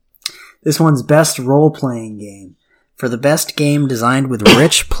 This one's best role-playing game. For the best game designed with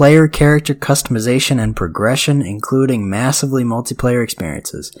rich player character customization and progression, including massively multiplayer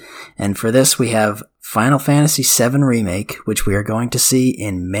experiences. And for this, we have Final Fantasy VII Remake, which we are going to see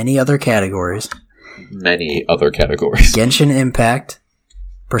in many other categories. many other categories. Genshin Impact,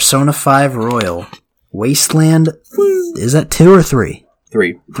 Persona 5 Royal, Wasteland, is that 2 or 3?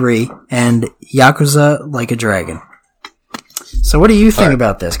 3. 3, and Yakuza Like a Dragon. So what do you think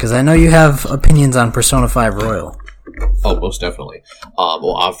about this? Because I know you have opinions on Persona 5 Royal. Oh, most definitely.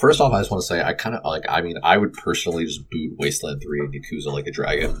 First off, I just want to say I kind of like. I mean, I would personally just boot Wasteland 3 and Yakuza Like a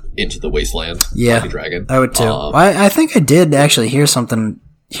Dragon into the Wasteland. Yeah, Like a Dragon. I would too. I think I did actually hear some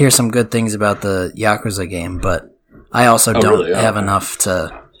good things about the Yakuza game, but I also don't really? have enough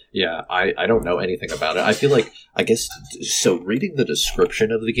to. Yeah, I don't know anything about it. I feel like, I guess, so reading the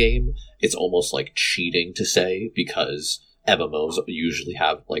description of the game, it's almost like cheating to say, because MMOs usually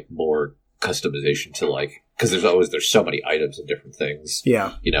have like more customization to like, because there's so many items and different things,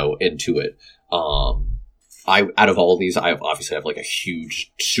 Yeah. into it. out of all of these, I obviously have like a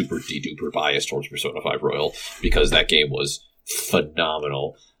huge, super de-duper bias towards Persona 5 Royal because that game was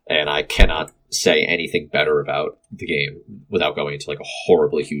phenomenal, and I cannot say anything better about the game without going into like a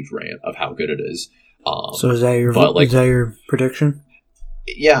horribly huge rant of how good it is. So is that your prediction?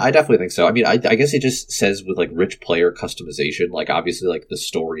 Yeah, I definitely think so. I mean, I guess it just says with like rich player customization, like obviously like the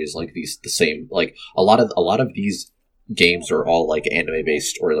story is like the same. Like a lot of these games are all like anime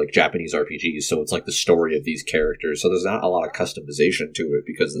based or like Japanese RPGs, so it's like the story of these characters. So there's not a lot of customization to it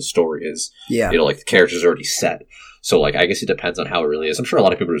because the story is, like the characters are already set. So like I guess it depends on how it really is. I'm sure a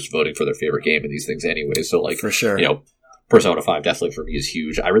lot of people are just voting for their favorite game in these things anyway. So like for sure, Persona 5 definitely for me is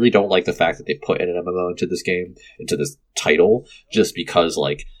huge. I really don't like the fact that they put in an MMO into this game, into this title, just because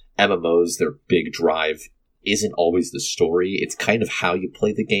like MMOs, their big drive isn't always the story. It's kind of how you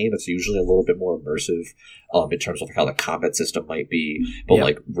play the game. It's usually a little bit more immersive in terms of how the combat system might be. But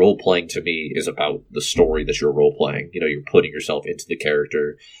like role playing to me is about the story that you're role playing. You're putting yourself into the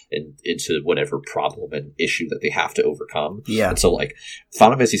character and into whatever problem and issue that they have to overcome. Yeah. And so like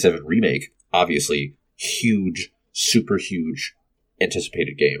Final Fantasy VII Remake, obviously huge, super huge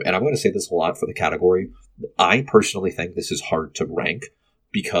anticipated game. And I'm going to say this a lot for the category. I personally think this is hard to rank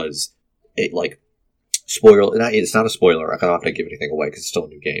because it like it's not a spoiler. I don't have to give anything away because it's still a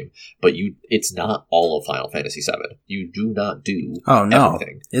new game. But it's not all of Final Fantasy VII. You do not do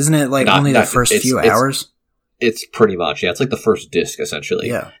everything. Isn't it like only the first few hours? It's pretty much, it's like the first disc essentially.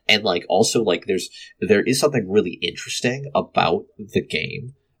 Yeah. And like also like there is something really interesting about the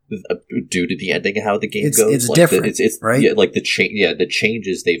game due to the ending and how the game goes. It's like different, right? Yeah, like the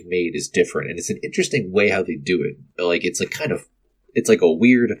changes they've made is different, and it's an interesting way how they do it. Like it's like it's like a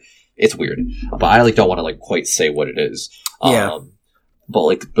weird. It's weird, but I like don't want to like quite say what it is. Yeah.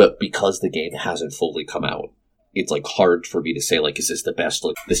 But because the game hasn't fully come out, it's like hard for me to say like, is this the best?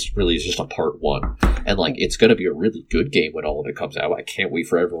 Like this really is just a part one, and like it's going to be a really good game when all of it comes out. I can't wait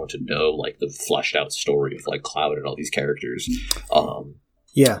for everyone to know like the fleshed out story of like Cloud and all these characters.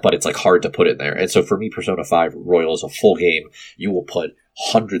 Yeah, but it's like hard to put in there, and so for me, Persona 5 Royal is a full game. You will put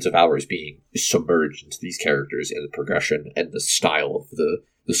hundreds of hours being submerged into these characters and the progression and the style of the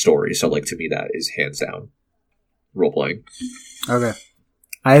story. So like to me that is hands down role playing. Okay.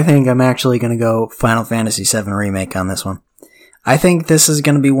 I think I'm actually going to go Final Fantasy VII Remake on this one. I think this is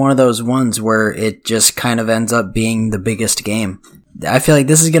going to be one of those ones where it just kind of ends up being the biggest game. I feel like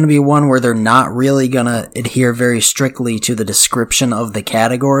this is going to be one where they're not really going to adhere very strictly to the description of the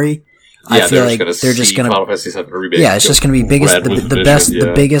category. Yeah, I feel like they're just going to Final Fantasy VII Remake. Yeah, it's just going to be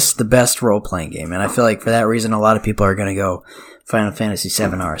the best role playing game, and I feel like for that reason, a lot of people are going to go Final Fantasy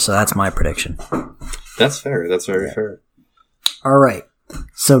VII R. So that's my prediction. That's fair. That's very fair. All right.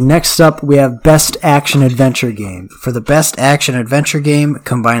 So next up, we have Best Action Adventure Game. For the Best Action Adventure Game,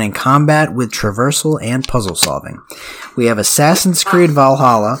 combining combat with traversal and puzzle solving, we have Assassin's Creed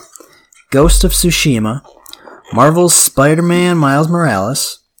Valhalla, Ghost of Tsushima, Marvel's Spider-Man Miles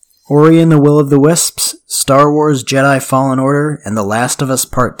Morales, Ori and the Will of the Wisps, Star Wars Jedi Fallen Order, and The Last of Us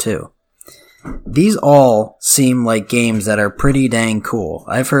Part 2. These all seem like games that are pretty dang cool.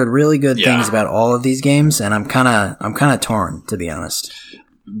 I've heard really good things about all of these games, and I'm kind of torn, to be honest.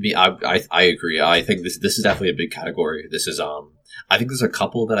 I agree. I think this is definitely a big category. This is I think there's a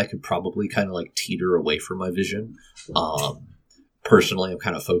couple that I could probably kind of like teeter away from my vision. Personally, I'm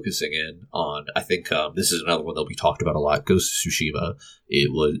kind of focusing in on. I think this is another one that'll be talked about a lot. Ghost of Tsushima. It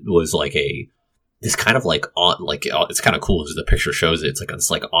was like this kind of like on like it's kind of cool as the picture shows it.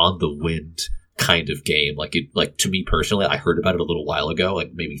 It's like on the wind kind of game. Like to me personally, I heard about it a little while ago,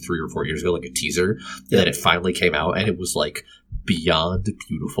 like maybe 3 or 4 years ago, like a teaser. And then it finally came out, and it was like beyond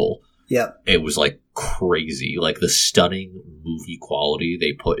beautiful. Yeah, it was like crazy. Like the stunning movie quality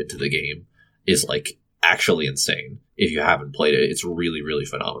they put into the game is like actually insane. If you haven't played it, it's really, really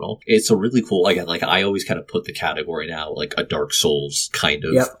phenomenal. It's a really cool. Again, like I always kind of put the category now like a Dark Souls kind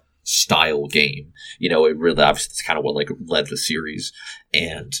of. Style game. It really obviously it's kind of what like led the series,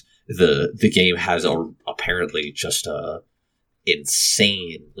 and the game has apparently just a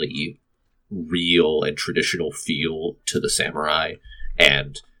insanely real and traditional feel to the samurai,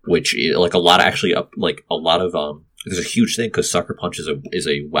 and which is, like a lot of there's a huge thing because Sucker Punch is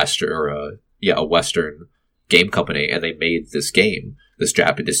a Western game company, and they made this game, this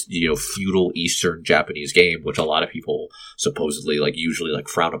Japanese, feudal Eastern Japanese game, which a lot of people supposedly like usually like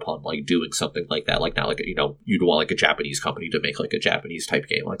frown upon, like doing something like that. Like not like you'd want like a Japanese company to make like a Japanese type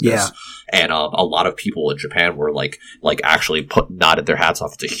game like this. And a lot of people in Japan were like actually nodded their hats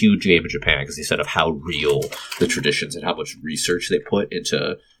off. It's a huge game in Japan because they said of how real the traditions and how much research they put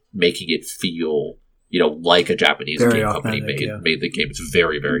into making it feel like a Japanese very game authentic, company made the game. It's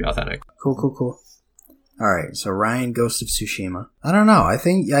very, very authentic. Cool. All right, so Ryan, Ghost of Tsushima. I don't know. I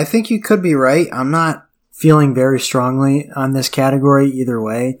think you could be right. I'm not feeling very strongly on this category either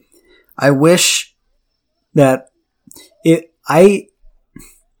way. I wish that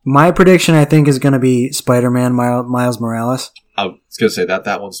my prediction, I think, is going to be Spider-Man Miles Morales. I was gonna say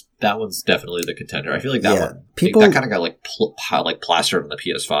that one's definitely the contender. I feel like that one that kind of got like plastered on the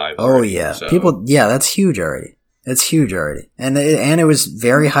PS5. Already, yeah, so. People, yeah, that's huge already. It's huge already, and it was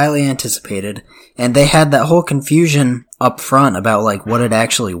very highly anticipated. And they had that whole confusion up front about like what it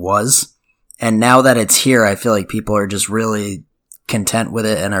actually was. And now that it's here, I feel like people are just really content with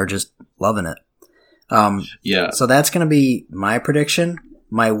it and are just loving it. Yeah. So that's going to be my prediction.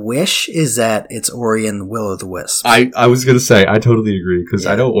 My wish is that it's Ori and the Will of the Wisps. I was going to say, I totally agree, because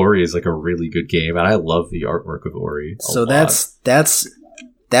I know Ori is like a really good game, and I love the artwork of Ori. So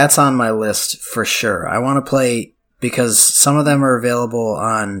that's on my list for sure. I want to play, because some of them are available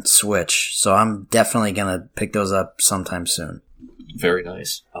on Switch, so I'm definitely going to pick those up sometime soon. Very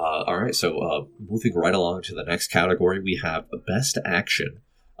nice. All right, so moving right along to the next category, we have Best Action.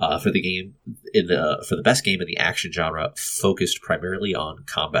 For the best game in the action genre, focused primarily on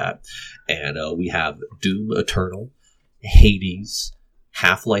combat, and we have Doom Eternal, Hades,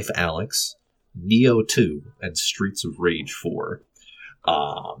 Half-Life Alyx, Neo 2, and Streets of Rage 4.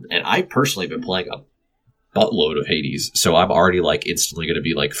 And I personally have been playing a buttload of Hades, so I'm already like instantly going to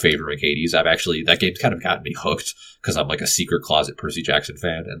be like favoring Hades. That game's kind of gotten me hooked because I'm like a secret closet Percy Jackson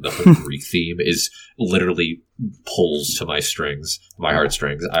fan, and the whole Greek theme is literally pulls to my heartstrings.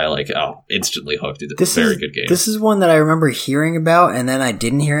 I instantly hooked. It's a very good game. This is one that I remember hearing about, and then I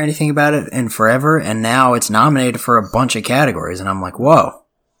didn't hear anything about it in forever, and now it's nominated for a bunch of categories, and I'm like, whoa.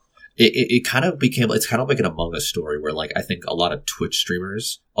 It's kind of like an Among Us story where like I think a lot of Twitch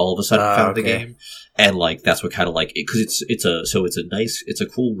streamers all of a sudden found the game, and like that's what kind of like because it's a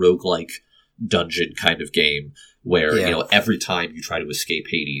cool roguelike dungeon kind of game where every time you try to escape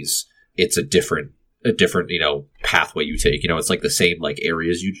Hades, it's a different pathway you take. It's like the same like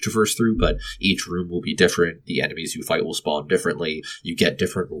areas you traverse through, but each room will be different. The enemies you fight will spawn differently. You get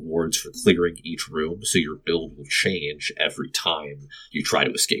different rewards for clearing each room, so your build will change every time you try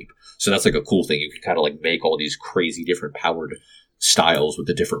to escape. So that's like a cool thing. You can kind of like make all these crazy different powered styles with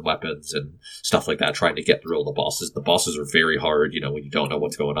the different weapons and stuff like that, trying to get through all the bosses. The bosses are very hard, when you don't know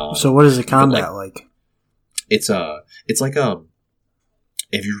what's going on. So what is the combat like? It's like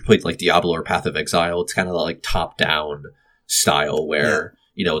if you played like Diablo or Path of Exile, it's kind of like top down style where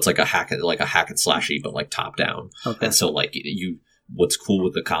it's like a hack and slashy, but like top down. Okay. And so like what's cool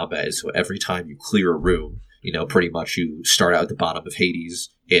with the combat is so every time you clear a room, pretty much you start out at the bottom of Hades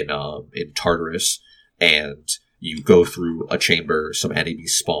in Tartarus, and you go through a chamber, some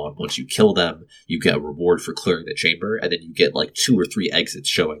enemies spawn. Once you kill them, you get a reward for clearing the chamber, and then you get like 2 or 3 exits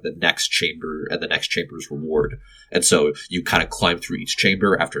showing the next chamber and the next chamber's reward. And so you kind of climb through each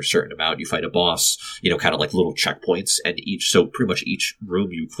chamber. After a certain amount, you fight a boss, kind of like little checkpoints, and so pretty much each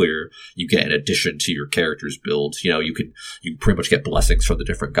room you clear, you get an addition to your character's build. You pretty much get blessings from the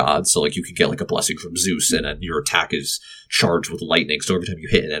different gods. So like you can get like a blessing from Zeus, and then your attack is charged with lightning. So every time you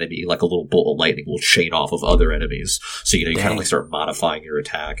hit an enemy, like a little bolt of lightning will chain off of other enemies. So you kind of like start modifying your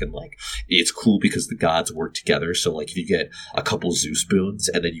attack, and like it's cool because the gods work together. So like if you get a couple Zeus boons,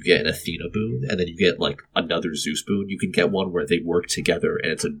 and then you get an Athena boon, and then you get like another Zeus boon, you can get one where they work together,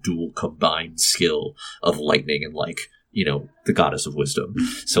 and it's a dual combined skill of lightning and like the goddess of wisdom.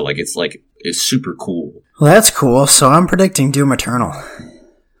 So like it's super cool. Well, that's cool. So I'm predicting Doom Eternal.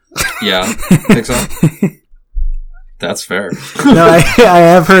 Yeah, think so. That's fair. No, I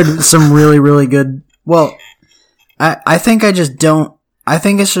have heard some really, really good. Well, I think I just don't. I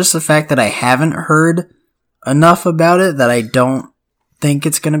think it's just the fact that I haven't heard enough about it that I don't think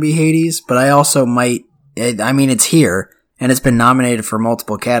it's going to be Hades. But I also might. I mean, it's here and it's been nominated for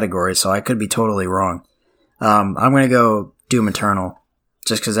multiple categories, so I could be totally wrong. I'm going to go Doom Eternal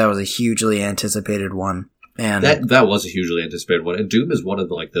just because that was a hugely anticipated one. And that was a hugely anticipated one. And Doom is one of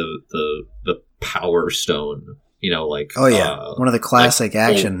the Power Stone. One of the classic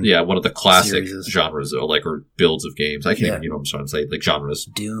action. One of the classic series. Genres or builds of games. I can't even, I'm trying to say, like genres.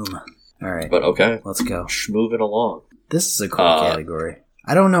 Doom. All right. But okay. Let's go. Moving along. This is a cool category.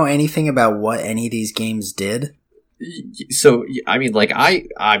 I don't know anything about what any of these games did. So, I mean, like,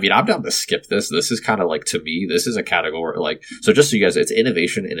 I'm down to skip this. This is kind of like, to me, this is a category, like, so just so you guys, it's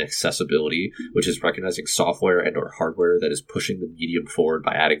innovation in accessibility, which is recognizing software and or hardware that is pushing the medium forward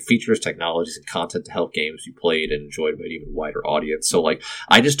by adding features, technologies, and content to help games be played and enjoyed by an even wider audience. So, like,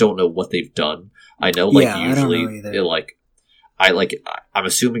 I just don't know what they've done. I know, like, usually, I'm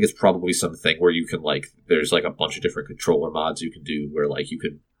assuming it's probably something where you can, like, there's, like, a bunch of different controller mods you can do where, like, you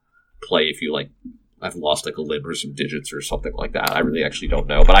can play if you, like I've lost like a limb or some digits or something like that. I really actually don't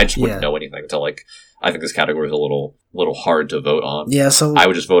know, but I just wouldn't know anything until like I think this category is a little hard to vote on. Yeah, so I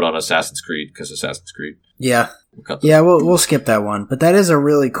would just vote on Assassin's Creed because Assassin's Creed. Yeah, we'll skip that one, but that is a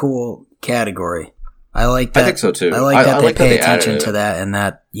really cool category. I like that. I think so too. I like that they pay attention to that, and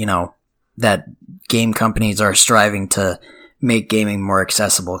that that game companies are striving to make gaming more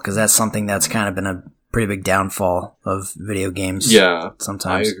accessible, because that's something that's kind of been a pretty big downfall of video games. Yeah,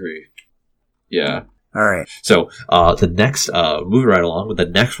 sometimes I agree. Yeah. All right. So the next, moving right along, with the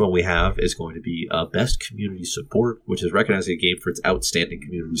next one we have is going to be Best Community Support, which is recognizing a game for its outstanding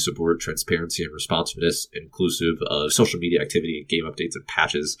community support, transparency, and responsiveness, inclusive of social media activity and game updates and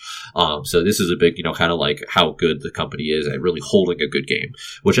patches. So this is a big, kind of like how good the company is at really holding a good game,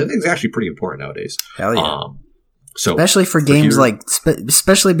 which I think is actually pretty important nowadays. Hell yeah. So especially for games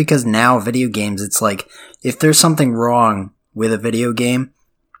especially because now video games, it's like if there's something wrong with a video game,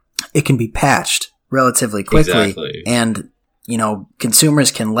 it can be patched relatively quickly, exactly. And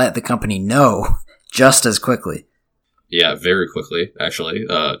consumers can let the company know just as quickly. Yeah, very quickly, actually,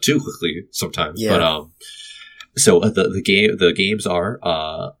 too quickly sometimes. Yeah. But so the games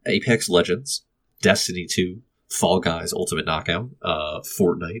are Apex Legends, Destiny 2, Fall Guys Ultimate Knockout,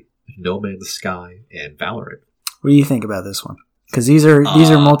 Fortnite, No Man's Sky, and Valorant. What do you think about this one? Because these are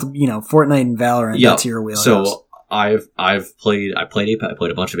multiple, Fortnite and Valorant. Yeah, that's your wheelhouse. So I played Apex, I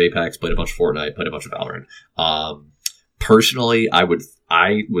played a bunch of Apex, played a bunch of Fortnite, played a bunch of Valorant. Personally, I would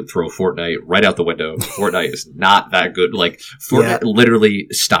throw Fortnite right out the window. Fortnite is not that good. Like Fortnite literally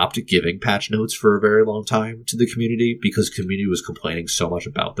stopped giving patch notes for a very long time to the community because community was complaining so much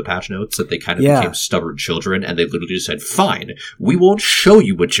about the patch notes that they kind of became stubborn children, and they literally just said, "Fine, we won't show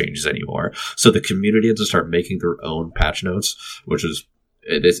you what changes anymore." So the community had to start making their own patch notes, which is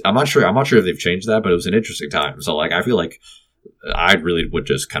I'm not sure if they've changed that, but it was an interesting time. So like I feel like I really would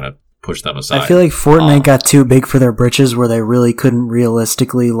just kind of push them aside. I feel like Fortnite got too big for their britches, where they really couldn't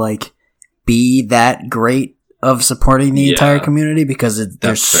realistically be that great of supporting the entire community because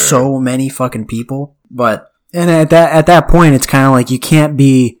there's so many fucking people. And at that point, it's kind of like you can't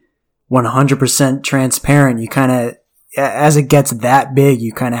be 100% transparent. You kind of, as it gets that big,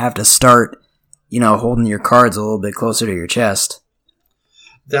 you kind of have to start, holding your cards a little bit closer to your chest.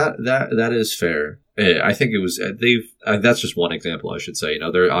 That is fair. I think it was that's just one example, I should say.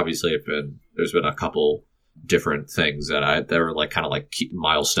 There obviously there's been a couple different things that were like kind of like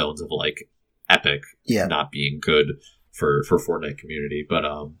milestones of like Epic not being good for Fortnite community, but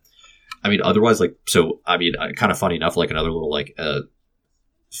otherwise kind of funny enough, like another little like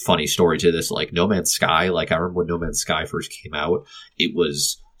funny story to this, like No Man's Sky. Like I remember when No Man's Sky first came out, it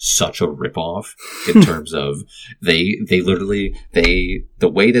was such a ripoff in terms of they literally the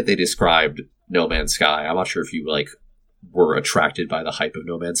way that they described No Man's Sky. I'm not sure if you were attracted by the hype of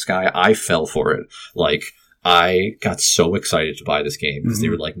No Man's Sky. I fell for it. Like I got so excited to buy this game because they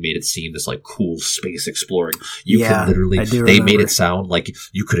were made it seem this cool space exploring. You could literally, they made it sound like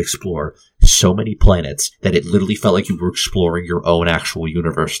you could explore so many planets that it literally felt like you were exploring your own actual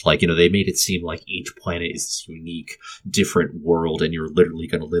universe. They made it seem like each planet is this unique, different world, and you're literally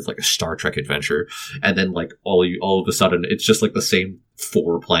going to live like a Star Trek adventure. And then all of a sudden, it's just the same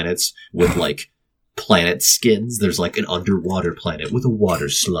 4 planets with planet skins. There's an underwater planet with a water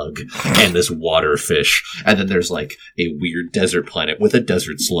slug and this water fish, and then there's a weird desert planet with a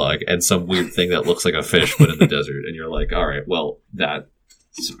desert slug and some weird thing that looks like a fish but in the desert, and you're like, all right, well, that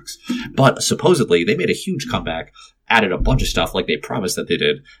sucks. But supposedly they made a huge comeback, added a bunch of stuff like they promised that they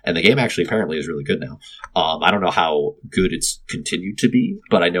did, and the game actually apparently is really good now. I don't know how good it's continued to be,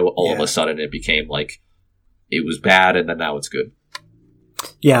 but I know all of a sudden it became it was bad and then now it's good.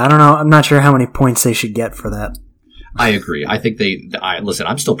 Yeah, I don't know. I'm not sure how many points they should get for that. I agree. I think listen,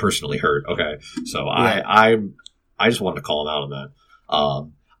 I'm still personally hurt. Okay. So I just wanted to call them out on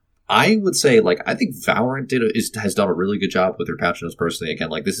that. I would say I think Valorant has done a really good job with their patch notes personally.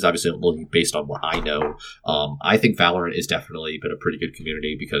 Again, this is obviously only based on what I know. I think Valorant has definitely been a pretty good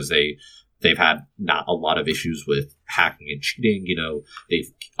community because they've had not a lot of issues with hacking and cheating.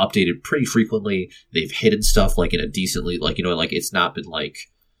 They've updated pretty frequently. They've hidden stuff in a decently, it's not been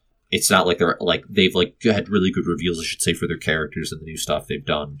it's not like they're they've had really good reveals, I should say, for their characters and the new stuff they've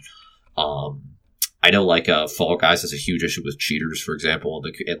done. I know Fall Guys has a huge issue with cheaters, for example,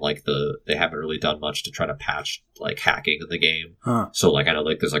 and they haven't really done much to try to patch hacking in the game. Huh. So I know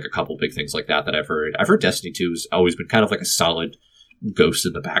there's a couple big things like that I've heard. I've heard Destiny 2 has always been kind of a solid ghost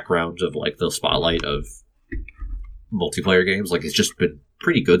in the background of the spotlight of multiplayer games. It's just been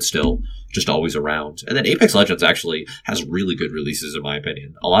pretty good still, just always around. And then Apex Legends actually has really good releases, in my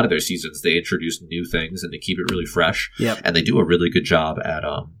opinion. A lot of their seasons, they introduce new things and they keep it really fresh. Yep. And they do a really good job at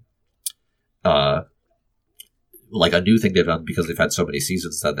like a new thing they've done because they've had so many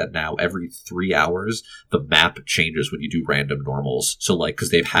seasons that now every 3 hours the map changes when you do random normals. So like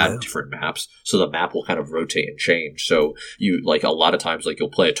because they've had different maps, so the map will kind of rotate and change. So you like a lot of times like you'll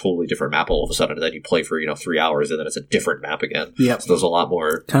play a totally different map all of a sudden, and then you play for 3 hours, and then it's a different map again. Yep. So there's a lot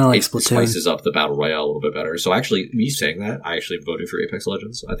more. Kind of like It Splatoon. spices up the battle royale a little bit better. So actually, me saying that, I actually voted for Apex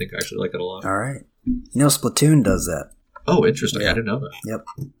Legends. I think I actually like it a lot. All right. Splatoon does that. Oh, interesting! Yeah. I didn't know that. Yep.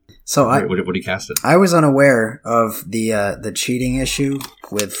 So What did he cast it? I was unaware of the cheating issue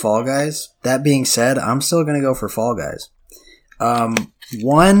with Fall Guys. That being said, I'm still going to go for Fall Guys.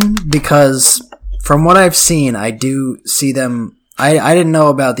 One, because from what I've seen, I do see them. I didn't know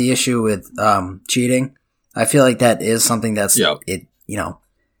about the issue with cheating. I feel like that is something that's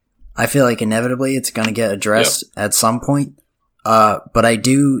I feel like inevitably it's going to get addressed at some point. But I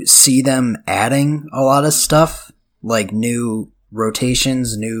do see them adding a lot of stuff, like new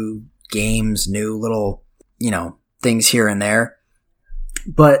rotations, new games, new little, things here and there.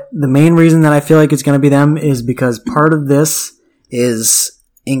 But the main reason that I feel like it's going to be them is because part of this is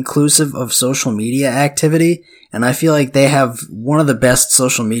inclusive of social media activity. And I feel like they have one of the best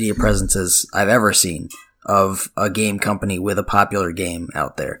social media presences I've ever seen of a game company with a popular game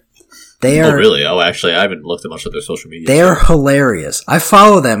out there. They are, oh, really? Oh, actually, I haven't looked at much of their social media. They are hilarious. I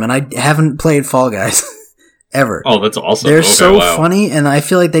follow them, and I haven't played Fall Guys ever. Oh, that's awesome. They're funny, and I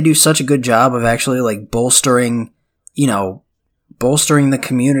feel like they do such a good job of actually like bolstering the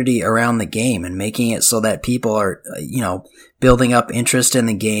community around the game and making it so that people are, building up interest in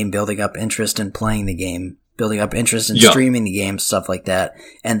the game, building up interest in playing the game, building up interest in streaming the game, stuff like that.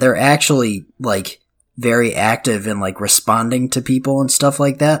 And they're actually like very active in like responding to people and stuff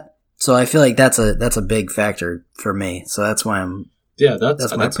like that. So I feel like that's a big factor for me. So that's why I'm. Yeah,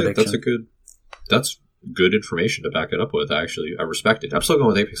 that's my prediction. That's good information to back it up with. I respect it. I'm still going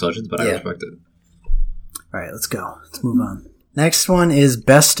with Apex Legends, but I respect it. All right, let's go. Let's move on. Next one is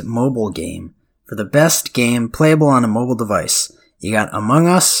best mobile game. For the best game playable on a mobile device, you got Among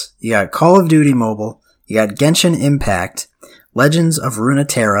Us, you got Call of Duty Mobile, you got Genshin Impact, Legends of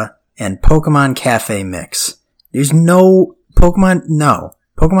Runeterra, and Pokemon Cafe Mix. There's no Pokemon. No.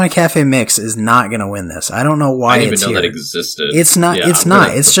 Pokemon Cafe Mix is not going to win this. I don't know why it's here. I didn't even know that existed. It's not. Yeah, it's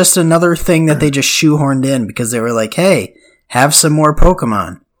not. It's just another thing that they just shoehorned in because they were like, "Hey, have some more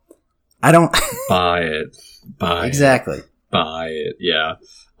Pokemon." I don't buy it. Exactly. Buy it. Yeah.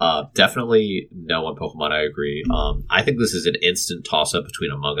 Definitely no on Pokemon. I agree. I think this is an instant toss up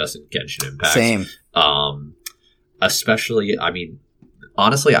between Among Us and Genshin Impact. Same. Especially, I mean,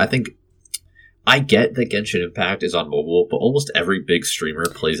 honestly, I think. I get that Genshin Impact is on mobile, but almost every big streamer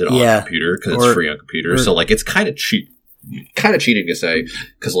plays it on computer because it's free on computer. So, like, it's kind of cheating to say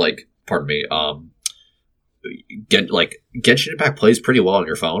because, like, pardon me, Genshin Impact plays pretty well on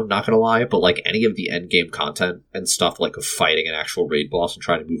your phone. Not gonna lie, but like any of the end game content and stuff, like of fighting an actual raid boss and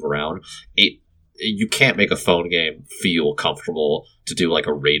trying to move around, you can't make a phone game feel comfortable to do like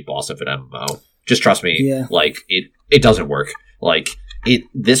a raid boss of an MMO. Just trust me. Yeah. Like it doesn't work. Like.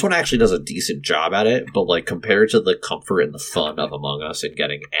 This one actually does a decent job at it, but like compared to the comfort and the fun of Among Us and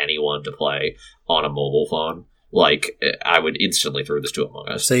getting anyone to play on a mobile phone, like I would instantly throw this to Among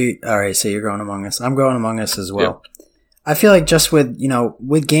Us. So you're going Among Us. I'm going Among Us as well. Yeah. I feel like just with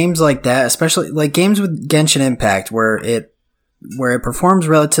with games like that, especially like games with Genshin Impact, where it performs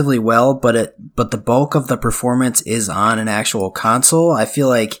relatively well, but the bulk of the performance is on an actual console. I feel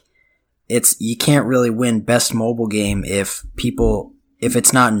like you can't really win best mobile game if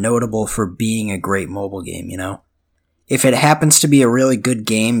it's not notable for being a great mobile game, If it happens to be a really good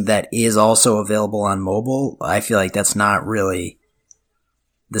game that is also available on mobile, I feel like that's not really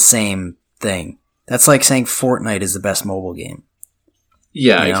the same thing. That's like saying Fortnite is the best mobile game.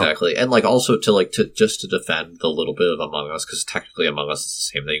 Yeah, exactly. And like also to defend the little bit of Among Us, because technically Among Us is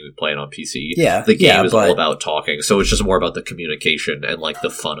the same thing we play on PC. Yeah. The game is all about talking, so it's just more about the communication and like the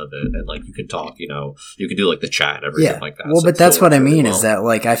fun of it, and like you can talk, you can do like the chat and everything like that. Well, so but that's what I mean is that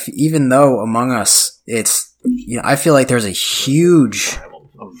like even though Among Us, it's I feel like there's a huge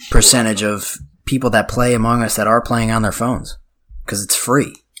percentage of people that play Among Us that are playing on their phones because it's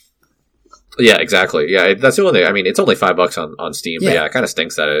free. Yeah, exactly. Yeah, that's the only thing. I mean, it's only $5 on Steam, but yeah, it kind of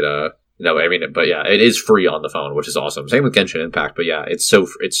stinks that it. But yeah, it is free on the phone, which is awesome. Same with Genshin Impact, but yeah, it's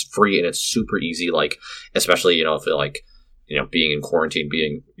free and it's super easy. Like, especially if like being in quarantine,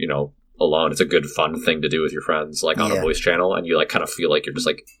 being alone, it's a good fun thing to do with your friends, like on a voice channel, and you like kind of feel like you're just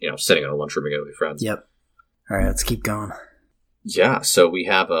like sitting in a lunchroom again with your friends. Yep. All right, let's keep going. Yeah, so we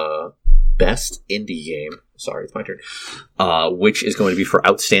have a best indie game. Sorry, it's my turn. Which is going to be for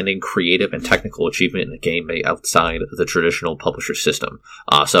outstanding creative and technical achievement in a game made outside the traditional publisher system.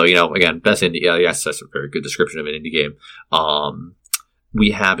 So, again, best indie. Yes, that's a very good description of an indie game.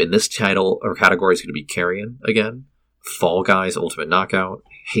 We have in this title or category is going to be Carrion again, Fall Guys Ultimate Knockout,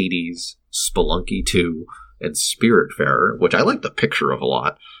 Hades, Spelunky 2, and Spiritfarer, which I like the picture of a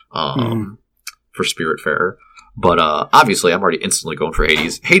lot for Spiritfarer. But obviously, I'm already instantly going for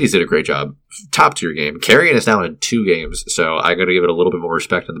Hades. Hades did a great job. Top tier game. Carrion is now in 2 games, so I got to give it a little bit more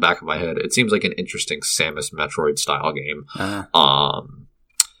respect in the back of my head. It seems like an interesting Samus Metroid style game.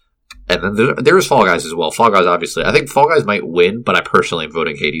 And then there's Fall Guys as well. Fall Guys, obviously. I think Fall Guys might win, but I personally am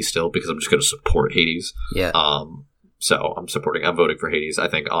voting Hades still because I'm just going to support Hades. Yeah. So I'm voting for Hades. I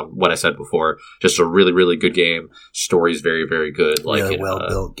think on what I said before, just a really, really good game. Story's very, very good. Like really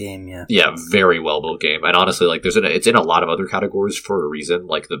well-built game, yeah. Yeah, very well-built game. And honestly, like it's in a lot of other categories for a reason.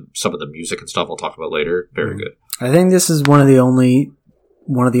 Like some of the music and stuff I'll talk about later. Very good. I think this is one of the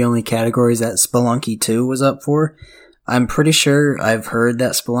only categories that Spelunky 2 was up for. I'm pretty sure I've heard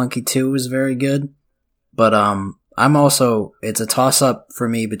that Spelunky 2 was very good. But it's a toss-up for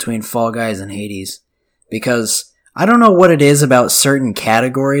me between Fall Guys and Hades. Because I don't know what it is about certain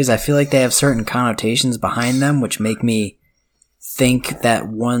categories. I feel like they have certain connotations behind them, which make me think that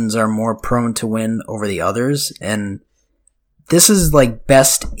ones are more prone to win over the others. And this is like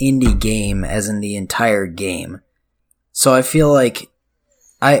best indie game as in the entire game. So I feel like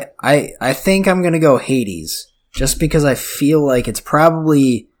I think I'm going to go Hades just because I feel like it's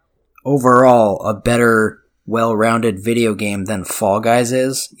probably overall a better, well-rounded video game than Fall Guys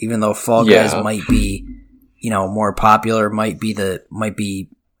is, even though Fall Guys might be, more popular, might be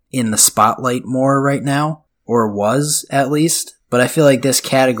in the spotlight more right now, or was at least. But I feel like this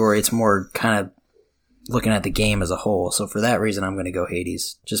category, it's more kind of looking at the game as a whole. So for that reason, I'm going to go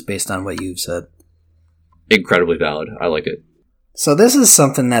Hades, just based on what you've said. Incredibly valid. I like it. So this is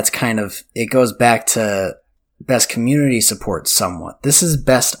something that's it goes back to best community support somewhat. This is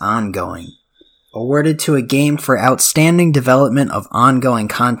best ongoing. Awarded to a game for outstanding development of ongoing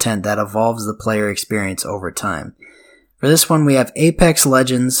content that evolves the player experience over time. For this one, we have Apex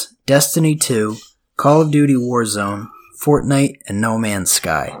Legends, Destiny 2, Call of Duty Warzone, Fortnite, and No Man's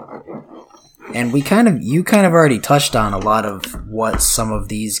Sky. And you kind of already touched on a lot of what some of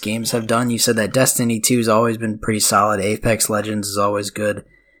these games have done. You said that Destiny 2 has always been pretty solid. Apex Legends is always good.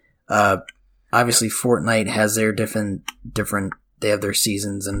 Obviously, Fortnite has their different. They have their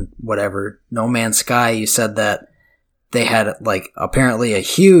seasons and whatever. No Man's Sky, you said that they had apparently a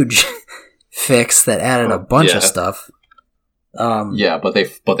huge fix that added a bunch of stuff. But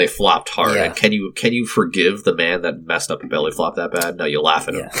they flopped hard. Yeah. And can you forgive the man that messed up a belly flop that bad? No, you laugh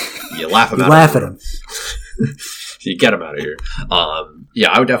at him. You laugh at him. You get him out of here.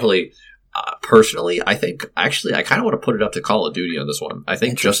 I would definitely. Personally, I think I kind of want to put it up to Call of Duty on this one. I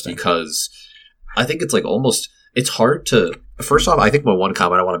think just because I think it's it's hard to. First off, I think my one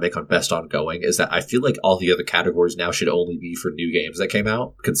comment I want to make on best ongoing is that I feel like all the other categories now should only be for new games that came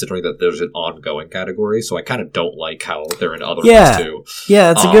out, considering that there's an ongoing category. So I kind of don't like how they're in other ones too.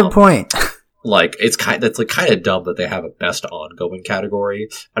 Yeah, that's a good point. It's kind of dumb that they have a best ongoing category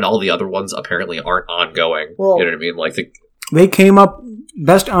and all the other ones apparently aren't ongoing. Well, you know what I mean? They came up.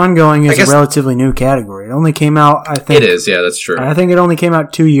 Best ongoing is a relatively new category. It only came out, I think. It is, yeah, that's true. I think it only came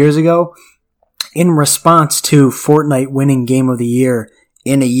out 2 years ago in response to Fortnite winning Game of the Year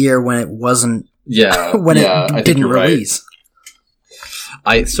in a year when it wasn't. Yeah, it didn't release.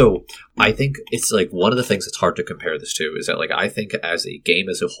 Right. I think it's one of the things that's hard to compare this to is that I think as a game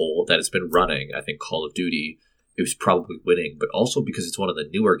as a whole that has been running, I think Call of Duty it was probably winning, but also because it's one of the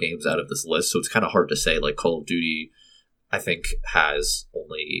newer games out of this list, so it's kind of hard to say Call of Duty. I think has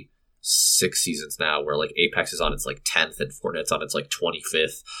only 6 seasons now where Apex is on its 10th and Fortnite's on its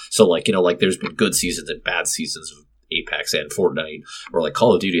 25th. So there's been good seasons and bad seasons of Apex and Fortnite, or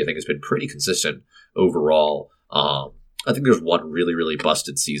Call of Duty I think has been pretty consistent overall. I think there's one really, really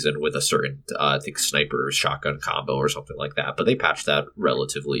busted season with a certain I think sniper shotgun combo or something like that, but they patched that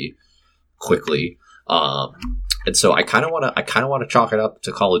relatively quickly. And so I kind of want to chalk it up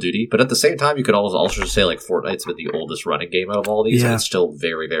to Call of Duty, but at the same time, you could also just say Fortnite's been the oldest running game out of all these, and it's still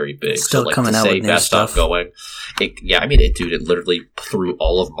very, very big. It's still coming out with new stuff. Ongoing, it literally through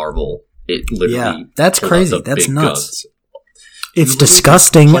all of Marvel. It literally, that's crazy. That's nuts. Guns. It's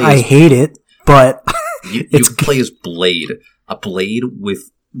disgusting. I hate it, but you play as Blade, a Blade with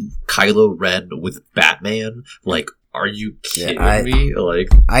Kylo Ren with Batman. Are you kidding me?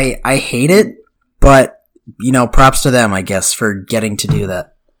 I hate it, but. Props to them, I guess, for getting to do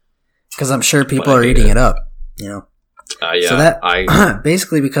that. Because I'm sure people are eating it up, Yeah, So that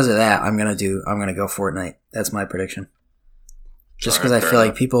basically because of that, I'm gonna go Fortnite. That's my prediction. Just because I feel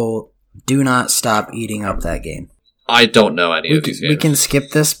like people do not stop eating up that game. I don't know any of these games. We can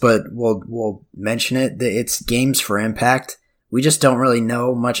skip this, but we'll mention it. It's Games for Impact. We just don't really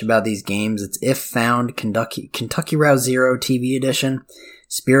know much about these games. It's If Found, Kentucky Route Zero TV Edition,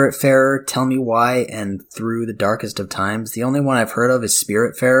 Spiritfarer, Tell Me Why, and Through the Darkest of Times. The only one I've heard of is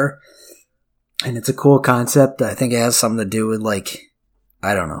Spiritfarer, and it's a cool concept. I think it has something to do with, like,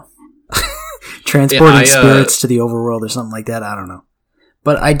 I don't know, transporting spirits to the overworld or something like that. I don't know.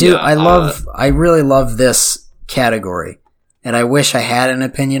 But I do, I really love this category, and I wish I had an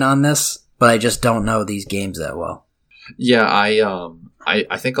opinion on this, but I just don't know these games that well. Yeah,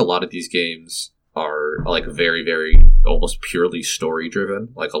 I think a lot of these games are like very, very almost purely story driven.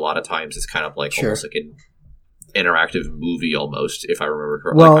 Like a lot of times it's kind of like almost like an interactive movie almost, if I remember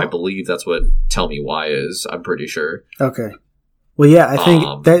correctly. Well, I believe that's what Tell Me Why is. I'm pretty sure. Okay. Well, yeah, I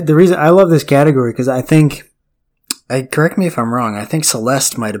think that the reason I love this category because I think, correct me if I'm wrong, I think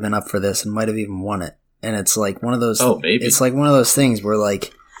Celeste might have been up for this and might have even won it. And it's like one of those. Oh, maybe. It's like one of those things where,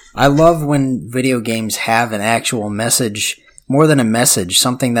 like, I love when video games have an actual message, more than a message,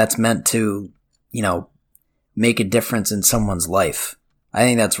 something that's meant to, you know, make a difference in someone's life. I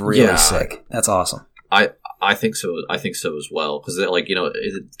think that's really sick. That's awesome. I think so. I think so as well because, like, you know,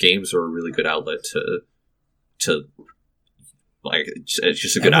 games are a really good outlet to like it's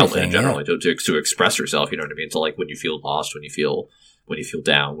just a good outlet in general to express yourself. You know what I mean? To, like, when you feel lost, when you feel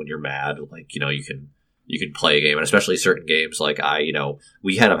down, when you're mad, like, you know, you can play a game, and especially certain games like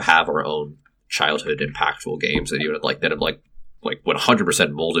we had to have our own childhood impactful games that even like that have like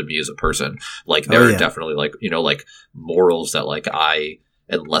 100% molded me as a person. Like there are definitely like, you know, like morals that like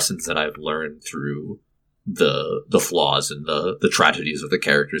and lessons that I've learned through the flaws and the tragedies of the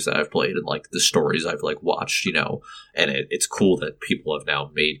characters that I've played and like the stories I've like watched, you know, and it's cool that people have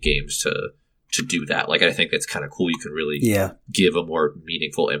now made games to do that. Like, I think that's kind of cool. You can really give a more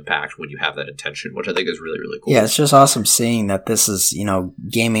meaningful impact when you have that intention, which I think is really, really cool. Yeah, it's just awesome seeing that this is, you know,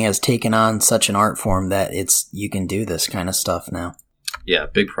 gaming has taken on such an art form that you can do this kind of stuff now. Yeah,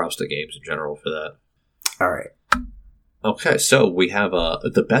 big props to games in general for that. All right. Okay, so we have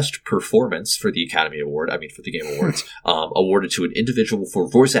the best performance for the Academy Award, for the Game Awards, awarded to an individual for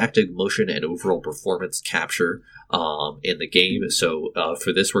voice acting, motion, and overall performance capture in the game. So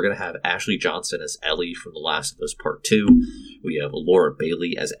for this, we're going to have Ashley Johnson as Ellie from The Last of Us Part 2. We have Laura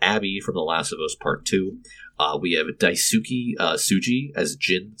Bailey as Abby from The Last of Us Part 2. We have Daisuke Tsuji as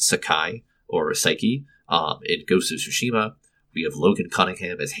Jin Sakai, or Saiki, in Ghost of Tsushima. We have Logan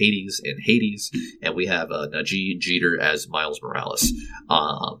Cunningham as Hades in Hades, and we have Najee Jeter as Miles Morales.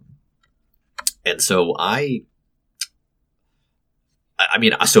 And so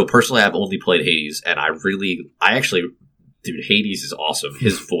so personally, I've only played Hades, and dude, Hades is awesome.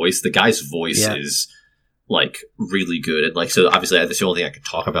 His voice, the guy's voice is like really good, and like, so obviously that's the only thing I can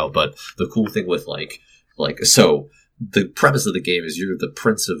talk about. But the cool thing with so the premise of the game is you're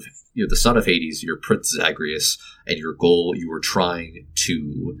the son of Hades, you're Prince Zagreus, and your goal, you are trying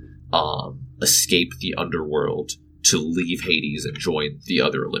to escape the underworld to leave Hades and join the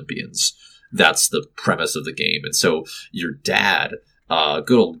other Olympians. That's the premise of the game. And so your dad,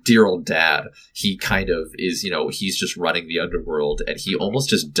 dear old dad, he kind of is, you know, he's just running the underworld, and he almost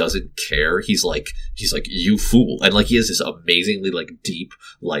just doesn't care. He's like, you fool. And like, he has this amazingly like deep,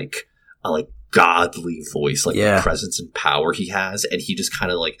 like godly voice, like the presence and power he has, and he just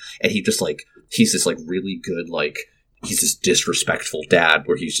kind of like, and he just like, he's this like really good, like, he's this disrespectful dad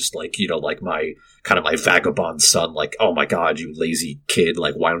where he's just like, you know, like my vagabond son, like, oh my god, you lazy kid,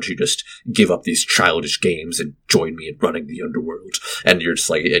 like, why don't you just give up these childish games and join me in running the underworld? And you're just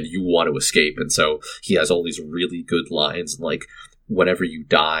like, and you want to escape. And so he has all these really good lines, and like, whenever you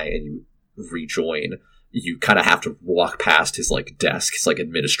die and you rejoin, you kind of have to walk past his like desk, his like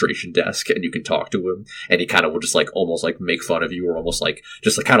administration desk, and you can talk to him, and he kind of will just like almost like make fun of you, or almost like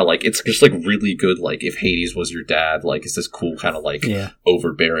just like kind of like, it's just like really good. Like, if Hades was your dad, like, it's this cool kind of like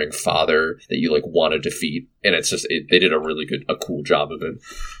overbearing father that you like want to defeat, and it's just they did a cool job of it.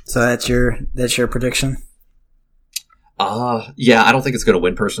 So that's your prediction? Yeah, I don't think it's going to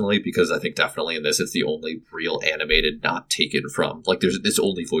win personally, because I think definitely in this, it's the only real animated not taken from, like, it's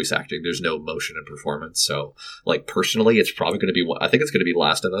only voice acting. There's no motion and performance. So, like, personally, it's probably going to be, I think it's going to be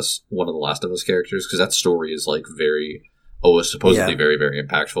Last of Us, one of the Last of Us characters, because that story is, like, supposedly very, very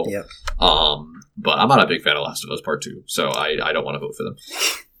impactful. Yep. But I'm not a big fan of Last of Us Part 2, so I don't want to vote for them.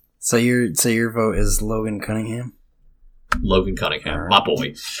 So your vote is Logan Cunningham? Logan Cunningham, right.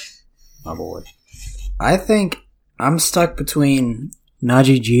 My boy. I think I'm stuck between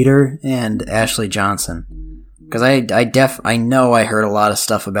Najee Jeter and Ashley Johnson. Because I know I heard a lot of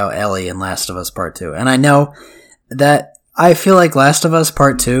stuff about Ellie in Last of Us Part 2. And I know that I feel like Last of Us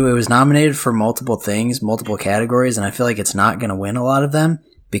Part 2, it was nominated for multiple things, multiple categories, and I feel like it's not going to win a lot of them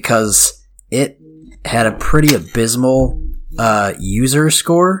because it had a pretty abysmal user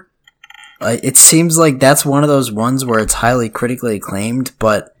score. It seems like that's one of those ones where it's highly critically acclaimed,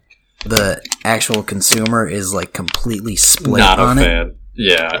 but the actual consumer is like completely split on it. Not a fan.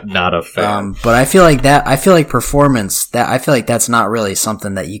 Yeah, not a fan. But I feel like performance, I feel like that's not really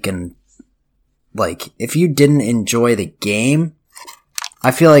something that you can, like, if you didn't enjoy the game,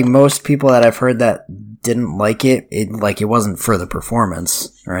 I feel like most people that I've heard that didn't like it wasn't for the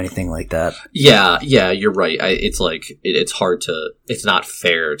performance or anything like that. Yeah, you're right. It's like, it's hard to, it's not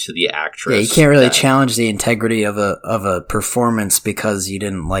fair to the actress. Yeah, you can't really challenge the integrity of a performance because you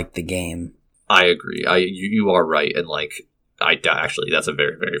didn't like the game. I agree. You are right. And like, actually, that's a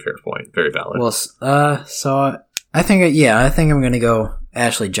very, very fair point. Very valid. Well, so I think I'm going to go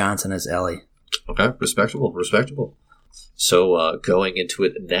Ashley Johnson as Ellie. Okay, respectable. So, going into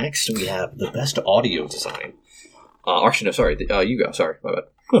it next, we have the best audio design. Actually, no, sorry. You go. Sorry, my bad.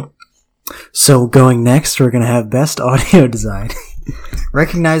 Huh. So, going next, we're going to have best audio design.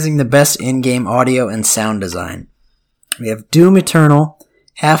 Recognizing the best in-game audio and sound design. We have Doom Eternal,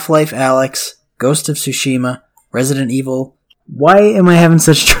 Half-Life Alyx, Ghost of Tsushima, Resident Evil. Why am I having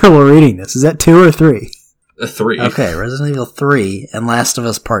such trouble reading this? Is that 2 or 3? 3. Okay, Resident Evil 3 and Last of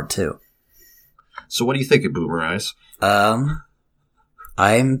Us Part 2. So what do you think of Boomer Eyes?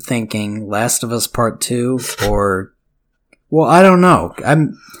 I'm thinking Last of Us Part 2 or... Well, I don't know.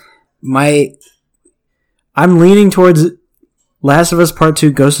 I'm leaning towards Last of Us Part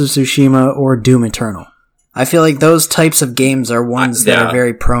 2, Ghost of Tsushima, or Doom Eternal. I feel like those types of games are ones that are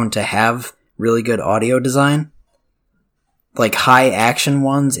very prone to have really good audio design. Like high action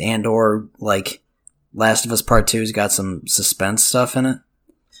ones and or like Last of Us Part 2's got some suspense stuff in it.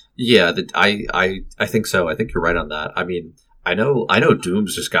 Yeah, I think so. I think you're right on that. I mean, I know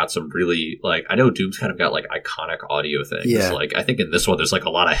Doom's just got some really, like, I know Doom's kind of got, like, iconic audio things. Yeah. Like, I think in this one there's, like, a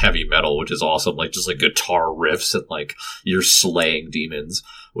lot of heavy metal, which is awesome. Like, just, like, guitar riffs and, like, you're slaying demons,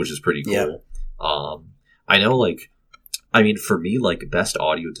 which is pretty cool. Yeah. I know, like, I mean, for me, like, best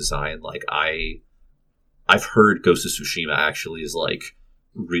audio design, like, I've heard Ghost of Tsushima actually is, like,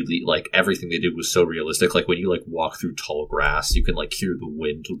 really, like, everything they did was so realistic. Like, when you, like, walk through tall grass, you can, like, hear the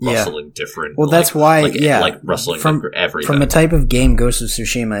wind rustling different. Well, like, that's why, like rustling from everything. From the type of game Ghost of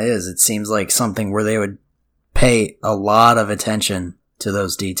Tsushima is, it seems like something where they would pay a lot of attention to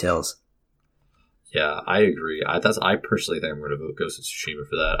those details. Yeah, I agree. I personally think I'm going to vote Ghost of Tsushima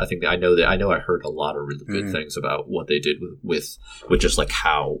for that. I know I heard a lot of really good things about what they did with just like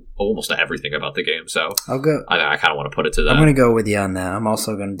how almost everything about the game. So I'll go. I kind of want to put it to that. I'm going to go with you on that. I'm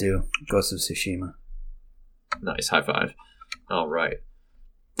also going to do Ghost of Tsushima. Nice, high five. All right.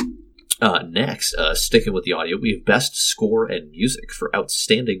 Next, sticking with the audio, we have best score and music for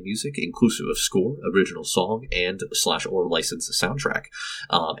outstanding music, inclusive of score, original song, and /or licensed soundtrack.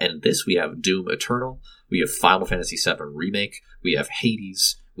 And this we have Doom Eternal, we have Final Fantasy VII Remake, we have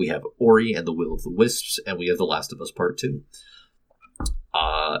Hades, we have Ori and the Will of the Wisps, and we have The Last of Us Part 2.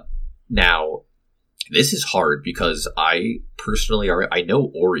 Now, this is hard because I personally I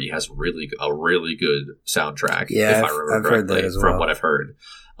know Ori has a really good soundtrack. Yeah, if I remember I've heard that as well. From what I've heard.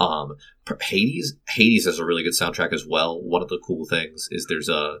 Hades has a really good soundtrack as well. One of the cool things is there's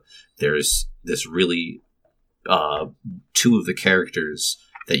this really two of the characters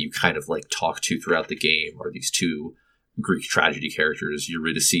that you kind of like talk to throughout the game are these two Greek tragedy characters,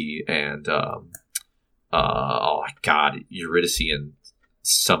 Eurydice and Eurydice and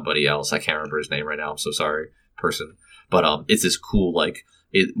somebody else. I can't remember his name right now. I'm so sorry, person. But it's this cool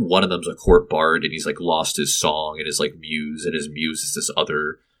one of them's a court bard and he's like lost his song and his like muse, and his muse is this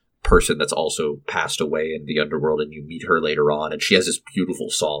other person that's also passed away in the underworld, and you meet her later on and she has this beautiful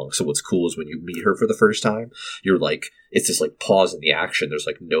song. So what's cool is when you meet her for the first time, you're like, it's this like pause in the action, there's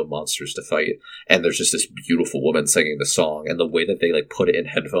like no monsters to fight, and there's just this beautiful woman singing the song, and the way that they like put it in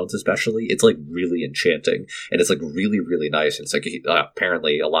headphones especially, it's like really enchanting, and it's like really, really nice. It's like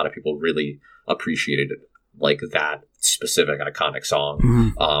apparently a lot of people really appreciated it, like that specific iconic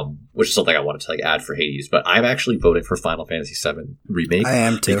song, which is something I wanted to like add for Hades. But I'm actually voting for Final Fantasy VII Remake. I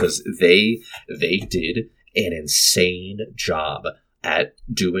am too, because they did an insane job at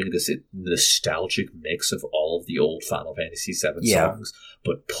doing this nostalgic mix of all of the old Final Fantasy VII songs,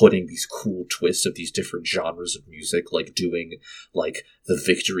 but putting these cool twists of these different genres of music, like doing like the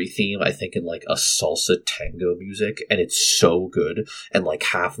victory theme, I think in like a salsa tango music, and it's so good. And like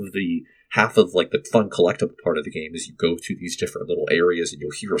half of the half of like the fun collectible part of the game is you go to these different little areas and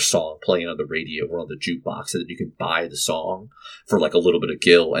you'll hear a song playing on the radio or on the jukebox, and then you can buy the song for like a little bit of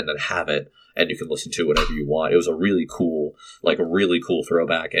gil and then have it, and you can listen to it whenever you want. It was a really cool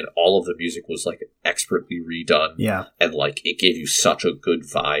throwback, and all of the music was like expertly redone. Yeah. And like it gave you such a good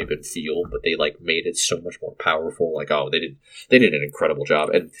vibe and feel, but they like made it so much more powerful. Like, oh, they did an incredible job.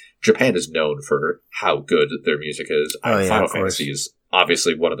 And Japan is known for how good their music is. Final Fantasy is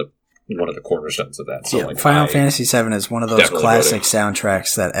obviously one of the cornerstones of that. So yeah, like Final Fantasy VII is one of those classic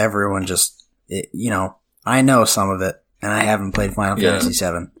soundtracks that everyone just, I know some of it, and I haven't played Final Fantasy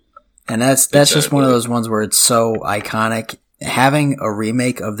VII. And that's just one of those ones where it's so iconic. Having a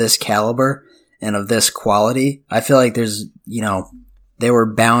remake of this caliber and of this quality, I feel like there's, they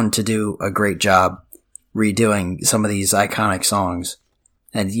were bound to do a great job redoing some of these iconic songs.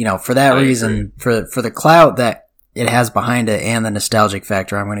 And, for that reason, for the clout that it has behind it and the nostalgic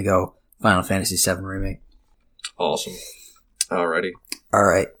factor, I'm going to go Final Fantasy VII Remake. Awesome. Alrighty.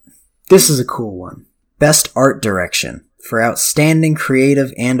 Alright. This is a cool one. Best Art Direction. For outstanding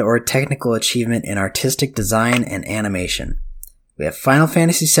creative and or technical achievement in artistic design and animation. We have Final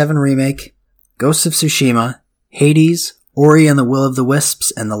Fantasy VII Remake, Ghost of Tsushima, Hades, Ori and the Will of the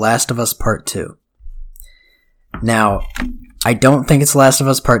Wisps, and The Last of Us Part 2. Now, I don't think it's The Last of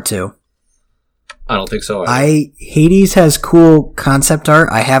Us Part 2. I don't think so either. Hades has cool concept art.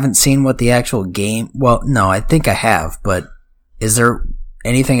 I haven't seen what the actual game... Well, no, I think I have, but is there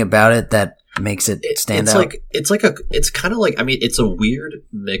anything about it that makes it stand out? It's kind of like, I mean, it's a weird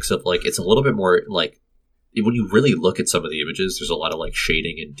mix of like, it's a little bit more like, when you really look at some of the images, there's a lot of like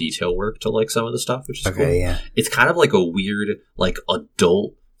shading and detail work to like some of the stuff, which is cool. Yeah. It's kind of like a weird, like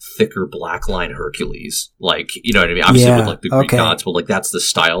adult, thicker black line Hercules. Like, you know what I mean? Obviously with like the Greek gods, but like that's the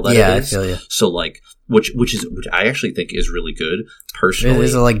style that it is. I feel you. So like, which I actually think is really good. Personally,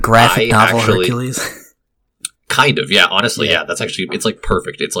 is it like graphic novel Hercules? Kind of, yeah. Honestly, yeah. That's actually, it's like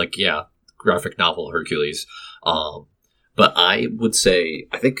perfect. It's like, yeah, graphic novel Hercules. But I would say,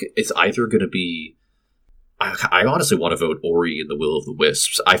 I think it's either going to be, I honestly want to vote Ori and the Will of the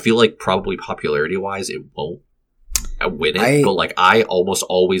Wisps. I feel like probably popularity wise, it won't win it, but like I almost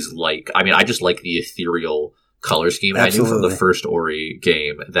always like, I mean, I just like the ethereal color scheme. And I knew from the first Ori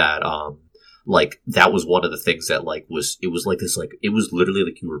game that, like that was one of the things that like it was like this, like, it was literally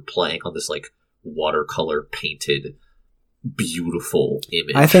like you were playing on this like watercolor painted beautiful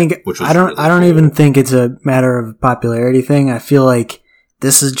image. I think I don't even think it's a matter of popularity thing. I feel like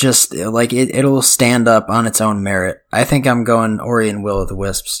this is just like it'll stand up on its own merit. I think I'm going Ori and Will of the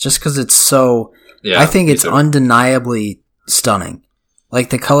Wisps just because it's so. Yeah, I think it's undeniably stunning. Like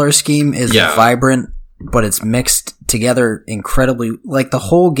the color scheme is vibrant, but it's mixed together incredibly. Like the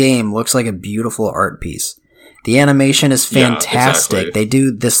whole game looks like a beautiful art piece. The animation is fantastic. Yeah, exactly. They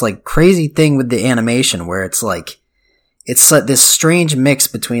do this like crazy thing with the animation where it's like this strange mix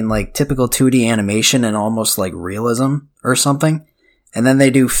between like typical 2D animation and almost like realism or something. And then they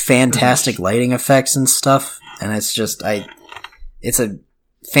do fantastic lighting effects and stuff. And it's just, it's a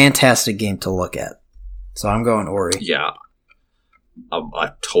fantastic game to look at. So I'm going Ori. Yeah.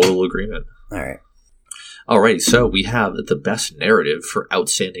 A total agreement. Alright. Alrighty, so we have the best narrative for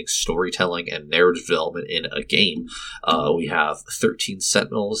outstanding storytelling and narrative development in a game. We have 13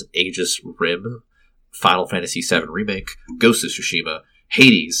 Sentinels, Aegis Rim, Final Fantasy VII Remake, Ghost of Tsushima,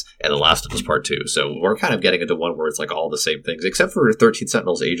 Hades, and The Last of Us Part 2. So we're kind of getting into one where it's like all the same things, except for 13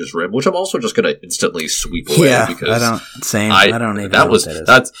 Sentinels, Aegis Rim, which I'm also just going to instantly sweep away. Yeah, because I don't even know what that is.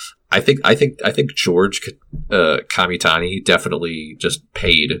 That's, I think George Kamitani definitely just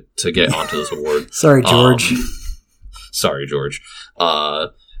paid to get onto this award. Sorry, George. Sorry, George.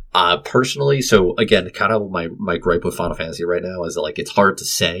 Personally, so again, kind of my gripe with Final Fantasy right now is that, like, it's hard to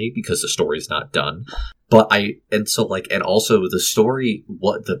say because the story's not done. But and also the story,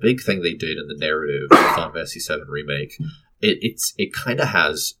 what the big thing they did in the narrative of Final Fantasy VII Remake, it kind of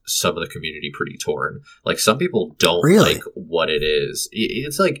has some of the community pretty torn. Like, some people don't like what it is.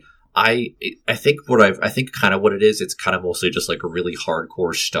 It's like, I think what it is, it's kind of mostly just like a really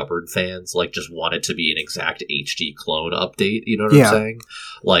hardcore stubborn fans like just want it to be an exact HD clone update, you know what I'm saying?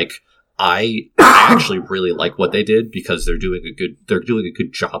 Like, I actually really like what they did because they're doing a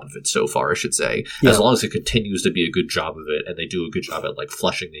good job of it so far, I should say. As long as it continues to be a good job of it and they do a good job at like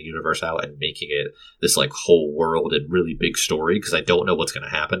fleshing the universe out and making it this like whole world and really big story, because I don't know what's going to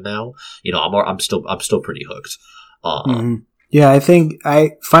happen now. You know, I'm still pretty hooked. Yeah, I think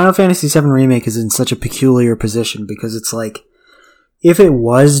Final Fantasy VII Remake is in such a peculiar position because it's like, if it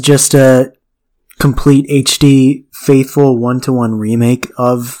was just a complete HD faithful 1-to-1 remake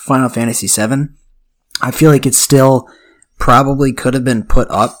of Final Fantasy VII, I feel like it still probably could have been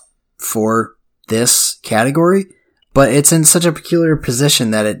put up for this category, but it's in such a peculiar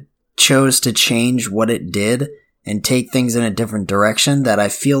position that it chose to change what it did and take things in a different direction that I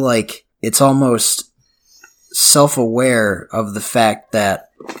feel like it's almost self-aware of the fact that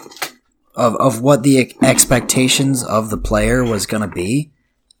of what the expectations of the player was going to be,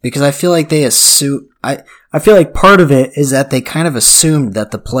 because I feel like they assume I feel like part of it is that they kind of assumed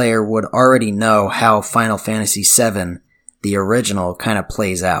that the player would already know how Final Fantasy VII, the original, kind of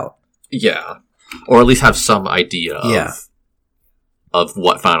plays out. Yeah. Or at least have some idea of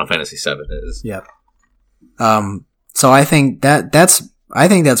what Final Fantasy VII is. Yep. So I think that's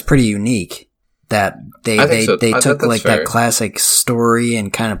pretty unique that they took like that classic story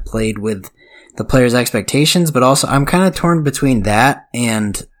and kind of played with the player's expectations, but also I'm kind of torn between that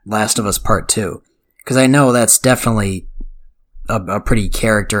and Last of Us Part 2, because I know that's definitely a pretty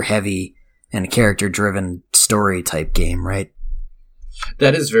character heavy and character driven story type game, right?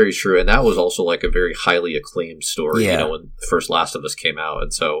 That is very true, and that was also like a very highly acclaimed story, Yeah. you know, when the first Last of Us came out.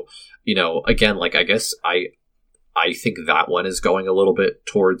 And so, you know, again, like I guess I think that one is going a little bit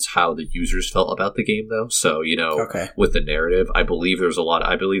towards how the users felt about the game, though. So, you know, Okay. with the narrative, I believe there's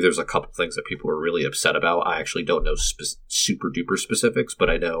a couple things that people were really upset about. I actually don't know super duper specifics, but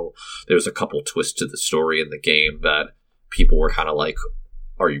I know there's a couple twists to the story in the game that people were kind of like,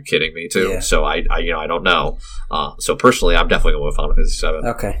 "Are you kidding me?" too. Yeah. So I don't know. So personally, I'm definitely going with Final Fantasy VII.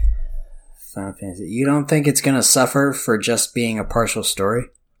 Okay. Final Fantasy. You don't think it's going to suffer for just being a partial story?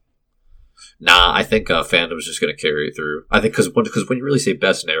 Nah, I think fandom's just going to carry it through. I think because when you really say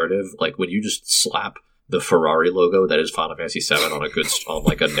best narrative, like when you just slap the Ferrari logo that is Final Fantasy VII on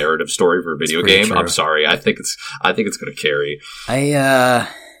like a narrative story for a video pretty game, true. I'm sorry, I think it's going to carry. But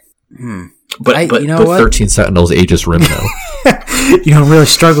you know But what? 13 Sentinels Aegis Rim, though. You know, I'm really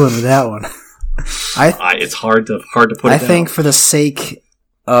struggling with that one. It's hard to put it I down. think for the sake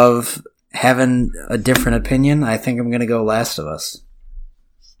of having a different opinion, I think I'm going to go Last of Us.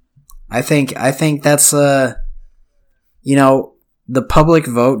 I think that's you know, the public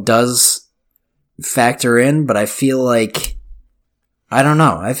vote does factor in, but I feel like I don't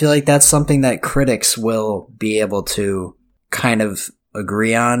know. I feel like that's something that critics will be able to kind of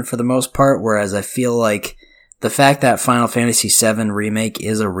agree on for the most part, whereas I feel like the fact that Final Fantasy VII Remake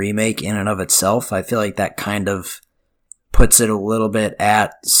is a remake in and of itself, I feel like that kind of puts it a little bit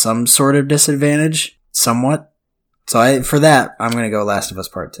at some sort of disadvantage, somewhat. So for that, I'm going to go Last of Us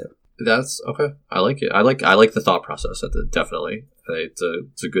Part 2. That's okay. I like it. I like the thought process. Definitely, it's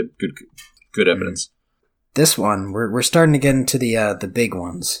a good evidence. This one, we're starting to get into the big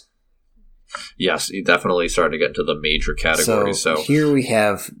ones. Yes, you definitely starting to get into the major categories. So here we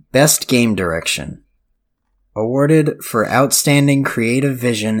have Best Game Direction, awarded for outstanding creative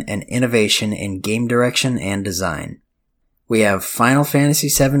vision and innovation in game direction and design. We have Final Fantasy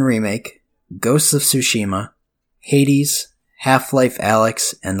VII Remake, Ghosts of Tsushima, Hades, Half-Life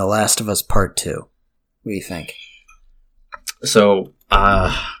Alyx, and The Last of Us Part 2. What do you think? So,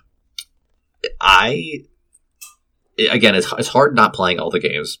 again, it's hard not playing all the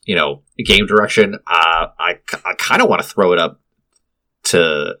games. You know, game direction, I kind of want to throw it up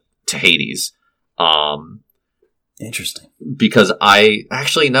to Hades. Interesting. Because I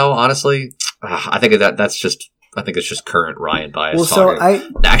actually, no, honestly, I think I think it's just current Ryan bias. Well, so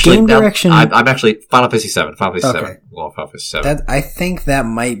game direction. I'm actually Final Fantasy VII. Final Fantasy Okay. VII. Well, Final Fantasy VII. I think that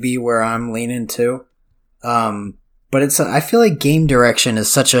might be where I'm leaning to. But I feel like game direction is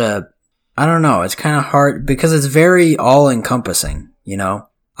such a, I don't know, it's kind of hard because it's very all encompassing, you know?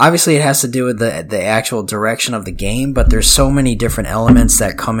 Obviously it has to do with the actual direction of the game, but there's so many different elements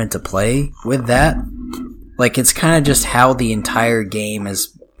that come into play with that. Like it's kind of just how the entire game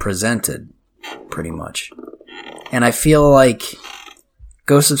is presented, pretty much. And I feel like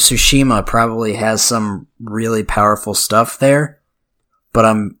Ghost of Tsushima probably has some really powerful stuff there, but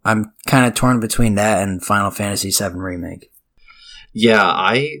I'm kind of torn between that and Final Fantasy VII Remake. Yeah,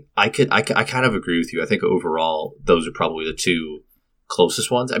 I kind of agree with you. I think overall those are probably the two closest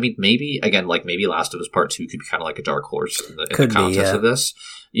ones. I mean, maybe Last of Us Part 2 could be kind of like a dark horse in the context of this.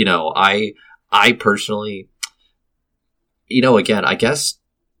 You know, I personally, you know, again, I guess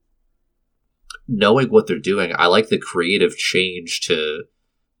knowing what they're doing, I like the creative change to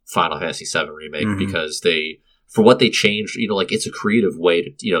Final Fantasy VII Remake because for what they changed, you know, like it's a creative way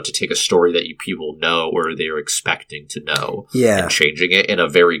to, you know, to take a story that people know or they're expecting to know, and changing it in a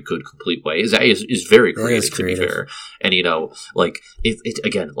very good, complete way is very creative, to be fair. And you know, like it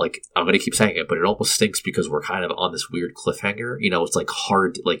again, like I'm going to keep saying it, but it almost stinks because we're kind of on this weird cliffhanger. You know, it's like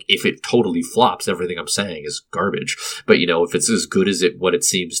hard, like if it totally flops, everything I'm saying is garbage. But you know, if it's as good as what it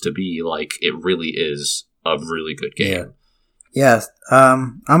seems to be, like it really is a really good game. Yeah,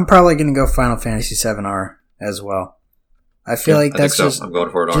 I'm probably going to go Final Fantasy VII R as well. I feel like that's just I'm going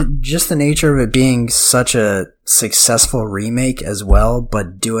for it. Just the nature of it being such a successful remake as well,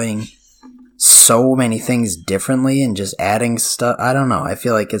 but doing so many things differently and just adding stuff. I don't know. I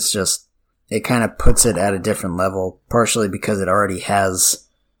feel like it kind of puts it at a different level, partially because it already has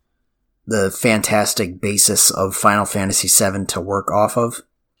the fantastic basis of Final Fantasy VII to work off of,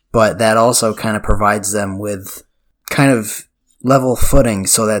 but that also kind of provides them with kind of level footing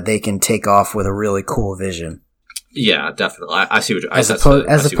so that they can take off with a really cool vision. Yeah, definitely. I see what as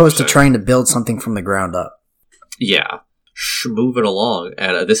opposed to trying to build something from the ground up. Yeah. Moving along,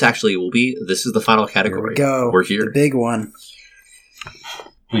 and this is the final category. Here we go. We're here. The big one.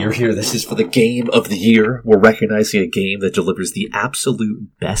 We are here. This is for the game of the year. We're recognizing a game that delivers the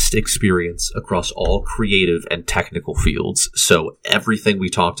absolute best experience across all creative and technical fields. So everything we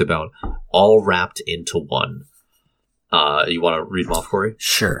talked about, all wrapped into one. You want to read them off, Corey?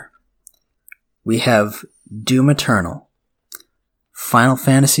 Sure. We have Doom Eternal, Final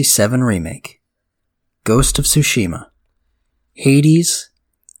Fantasy VII Remake, Ghost of Tsushima, Hades,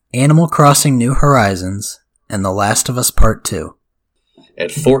 Animal Crossing New Horizons, and The Last of Us Part 2. And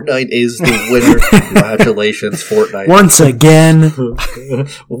Fortnite is the winner. Congratulations, Fortnite. Once again.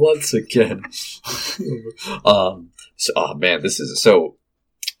 Once again. This is so.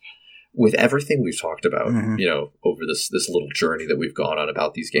 With everything we've talked about, over this little journey that we've gone on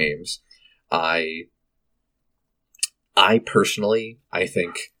about these games, I personally, I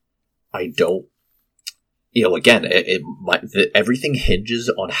think I don't. Again, everything hinges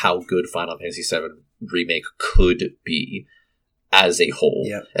on how good Final Fantasy VII Remake could be as a whole.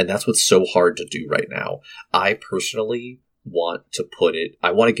 Yep. And that's what's so hard to do right now. I personally want to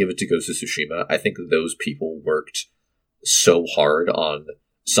give it to Ghost of Tsushima. I think those people worked so hard on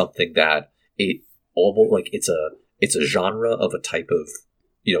something that it almost like it's a genre of a type of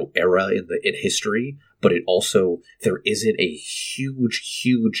era in history, but it also, there isn't a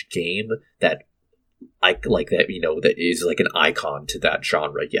huge game that that is like an icon to that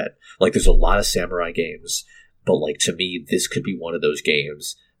genre yet. Like, there's a lot of samurai games, but like, to me, this could be one of those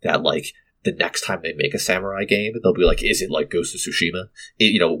games that, like, the next time they make a samurai game, they'll be like, is it like Ghost of Tsushima?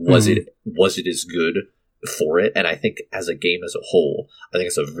 Was it as good for it? And I think as a game as a whole, I think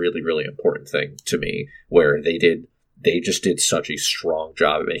it's a really, really important thing to me, where they just did such a strong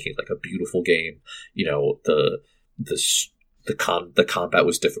job at making like a beautiful game. The combat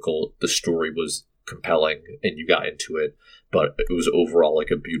was difficult, the story was compelling, and you got into it, but it was overall like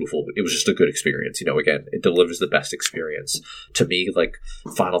it was just a good experience. Again, it delivers the best experience to me. Like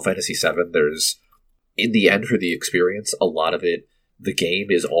Final Fantasy VII, there's, in the end, for the experience, a lot of it, the game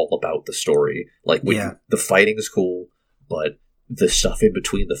is all about the story. Like, the fighting is cool, but the stuff in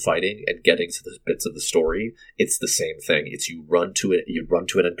between the fighting and getting to the bits of the story, it's the same thing. It's you run to an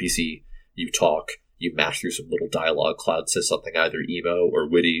NPC, you talk, you mash through some little dialogue. Cloud says something either emo or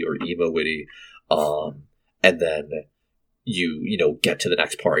witty or emo witty, and then you get to the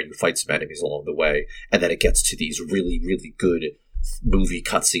next part and you fight some enemies along the way, and then it gets to these really, really good movie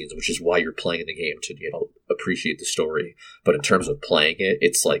cutscenes, which is why you're playing the game, to appreciate the story. But in terms of playing it,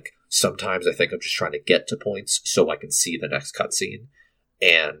 it's like sometimes I think I'm just trying to get to points so I can see the next cutscene,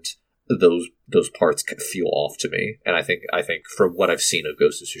 and those parts feel off to me. And I think from what I've seen of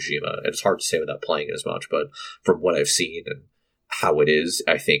Ghost of Tsushima, and it's hard to say without playing it as much, but from what I've seen and how it is,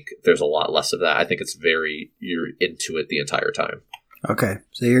 I think there's a lot less of that. I think it's you're into it the entire time. Okay,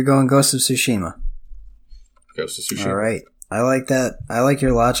 so you're going Ghost of Tsushima. Ghost of Tsushima. All right. I like that. I like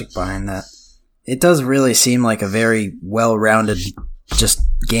your logic behind that. It does really seem like a very well-rounded just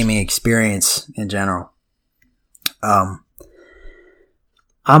gaming experience in general. Come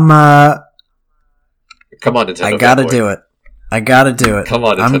on, Nintendo. I gotta do it. Come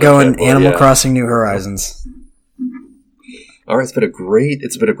on, Nintendo. I'm going Animal Crossing New Horizons. All right, it's been a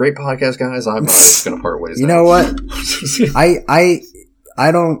great podcast, guys. I'm just going to part ways. You know what?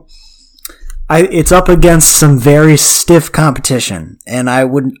 I don't. It's up against some very stiff competition, and I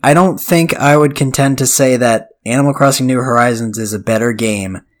don't think I would contend to say that Animal Crossing New Horizons is a better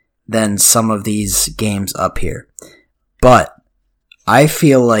game than some of these games up here. But I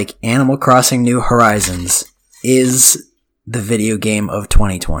feel like Animal Crossing New Horizons is the video game of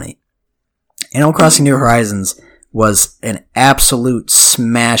 2020. Animal Crossing New Horizons was an absolute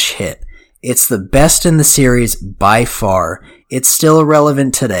smash hit. It's the best in the series by far. It's still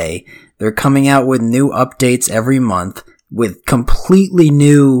relevant today. They're coming out with new updates every month with completely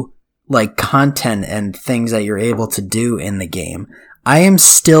new content and things that you're able to do in the game. I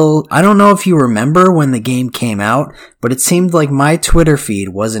don't know if you remember when the game came out, but it seemed like my Twitter feed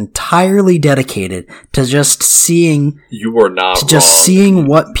was entirely dedicated to just seeing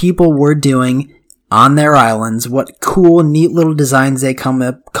what people were doing on their islands, what cool, neat little designs they come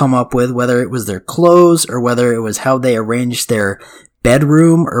up with, whether it was their clothes or whether it was how they arranged their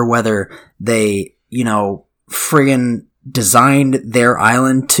bedroom or whether they, friggin' designed their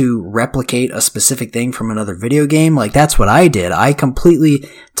island to replicate a specific thing from another video game. Like, that's what I did. I completely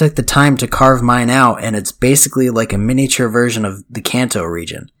took the time to carve mine out, and it's basically like a miniature version of the Kanto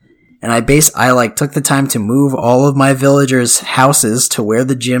region. And I took the time to move all of my villagers' houses to where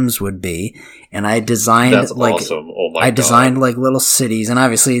the gyms would be, and I designed awesome. Oh my designed like little cities, and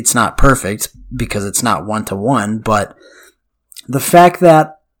obviously it's not perfect because it's not 1-to-1, but the fact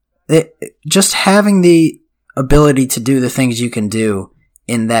that just having the ability to do the things you can do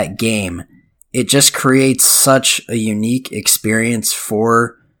in that game, it just creates such a unique experience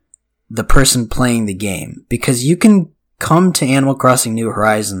for the person playing the game, because you can come to Animal Crossing New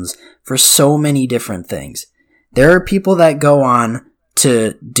Horizons for so many different things. There are people that go on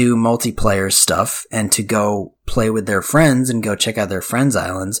to do multiplayer stuff and to go play with their friends and go check out their friends'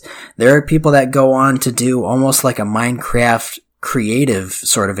 islands. There are people that go on to do almost like a Minecraft creative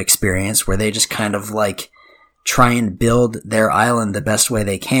sort of experience where they just kind of like try and build their island the best way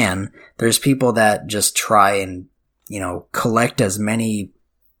they can. There's people that just try and, collect as many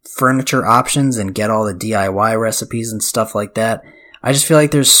furniture options and get all the DIY recipes and stuff like that. I just feel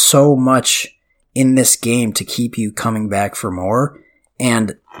like there's so much in this game to keep you coming back for more.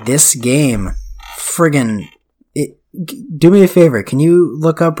 And this game, do me a favor. Can you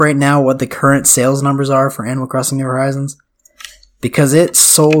look up right now what the current sales numbers are for Animal Crossing New Horizons? Because it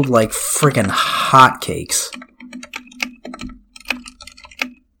sold like friggin' hotcakes.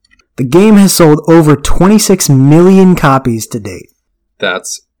 The game has sold over 26 million copies to date.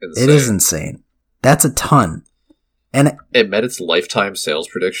 That's insane. It is insane. That's a ton. And it met its lifetime sales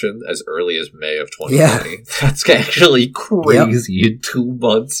prediction as early as May of 2020. Yeah. That's actually crazy. Yep. In 2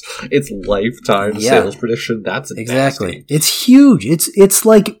 months, its lifetime sales prediction. That's exactly. Nasty. It's huge. It's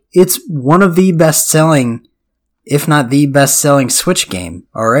like it's one of the best selling, if not the best selling Switch game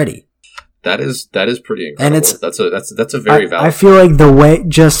already. That is pretty incredible. And that's a very valid. I feel like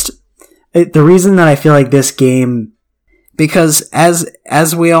the reason that I feel like this game, because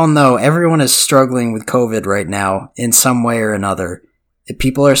as we all know, everyone is struggling with COVID right now in some way or another.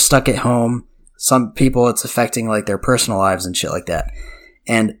 People are stuck at home. Some people it's affecting like their personal lives and shit like that.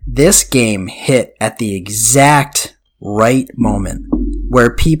 And this game hit at the exact right moment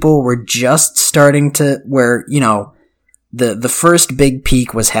where people were just starting to, the first big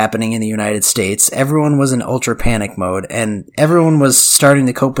peak was happening in the United States. Everyone was in ultra panic mode, and everyone was starting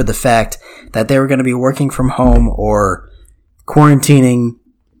to cope with the fact that they were going to be working from home or quarantining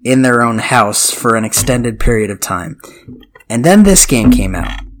in their own house for an extended period of time. And then this game came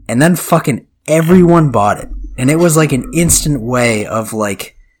out, and then fucking everyone bought it. And it was like an instant way of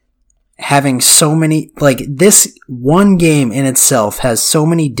like having so many, like this one game in itself has so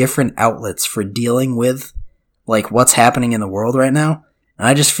many different outlets for dealing with like what's happening in the world right now. And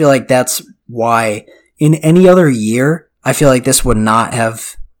I just feel like that's why in any other year, I feel like this would not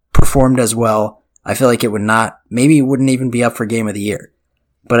have performed as well. I feel like it would not, maybe it wouldn't even be up for Game of the Year.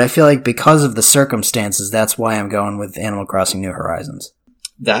 But I feel like because of the circumstances, that's why I'm going with Animal Crossing New Horizons.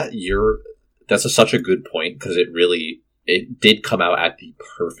 That's such a good point, because it did come out at the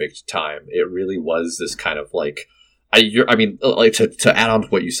perfect time. It really was this kind of like, to add on to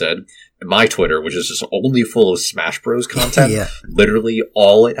what you said, my Twitter, which is just only full of Smash Bros content, literally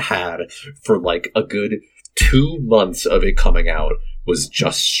all it had for like a good 2 months of it coming out was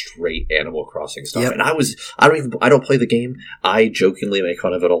just straight Animal Crossing stuff. Yep. And I don't play the game. I jokingly make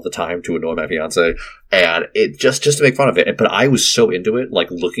fun of it all the time to annoy my fiance, and it just to make fun of it. But I was so into it, like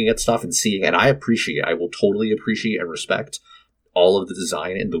looking at stuff and seeing, and I will totally appreciate and respect all of the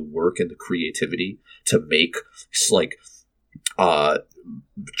design and the work and the creativity to make, like,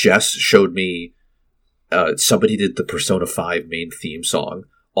 Jess showed me, somebody did the Persona 5 main theme song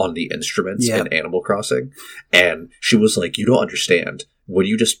on the instruments in Animal Crossing, and she was like, you don't understand, when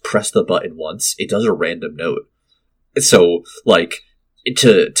you just press the button once, it does a random note. So, like,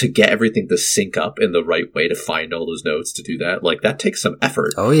 to get everything to sync up in the right way, to find all those notes, to do that, like, that takes some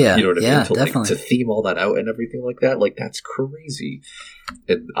effort. Oh yeah. You know what I mean? Definitely. Like, to theme all that out and everything like that, like, that's crazy.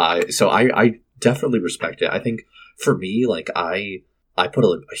 And I definitely respect it. I think, for me, like, I put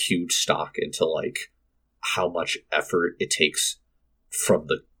a huge stock into, like, how much effort it takes from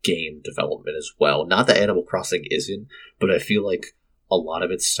the game development as well. Not that Animal Crossing isn't, but I feel like a lot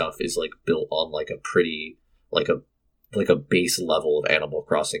of its stuff is like built on like a pretty, like a like a base level of Animal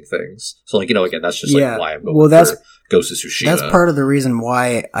Crossing things. So, like, you know, again, that's just Yeah. like why I'm going Well, that's- for Ghost of Tsushima. That's part of the reason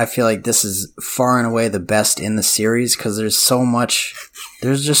why I feel like this is far and away the best in the series, because there's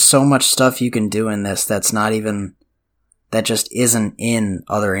just so much stuff you can do in this that just isn't in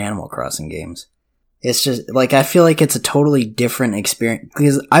other Animal Crossing games. It's just, like, I feel like it's a totally different experience,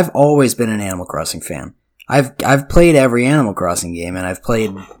 because I've always been an Animal Crossing fan. I've played every Animal Crossing game, and I've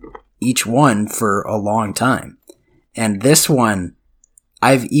played each one for a long time. And this one,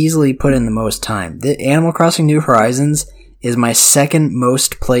 I've easily put in the most time. The Animal Crossing New Horizons is my second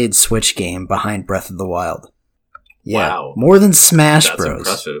most played Switch game behind Breath of the Wild. Yeah, Wow. more than Smash That's Bros.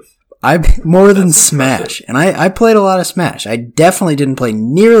 impressive. More than That's Smash. impressive. And I played a lot of Smash. I definitely didn't play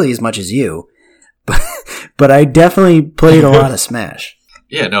nearly as much as you, but I definitely played a lot of Smash.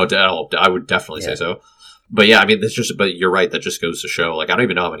 Yeah, no, I would definitely say so. But yeah, I mean, but you're right. That just goes to show, like, I don't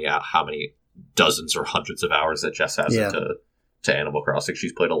even know how many dozens or hundreds of hours that Jess has to Animal Crossing.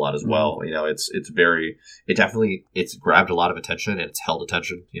 She's played a lot as well. You know, it's grabbed a lot of attention and it's held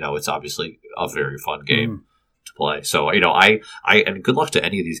attention. You know, it's obviously a very fun game to play. So, you know, and good luck to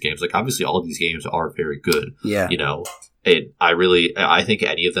any of these games. Like, obviously all of these games are very good. Yeah. You know, I think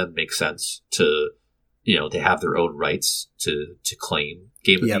any of them make sense to, you know, they have their own rights to claim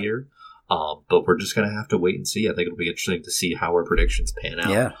Game of the Year. But we're just going to have to wait and see. I think it'll be interesting to see how our predictions pan out.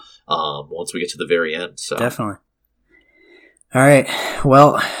 Yeah. Once we get to the very end. So. Definitely. All right.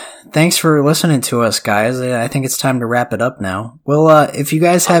 Well, thanks for listening to us, guys. I think it's time to wrap it up now. Well, if you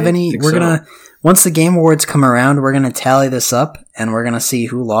guys have once the Game Awards come around, we're going to tally this up and we're going to see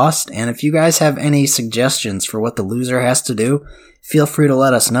who lost. And if you guys have any suggestions for what the loser has to do, feel free to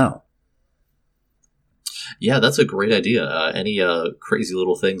let us know. Yeah, that's a great idea. Any crazy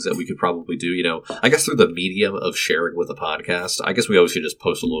little things that we could probably do, you know, I guess through the medium of sharing with a podcast. I guess we always should just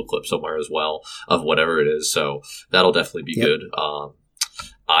post a little clip somewhere as well of whatever it is. So that'll definitely be good.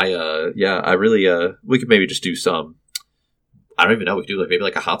 We could maybe just do some, I don't even know, we could do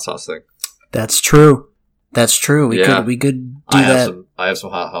maybe a hot sauce thing. That's true. We could do that. I have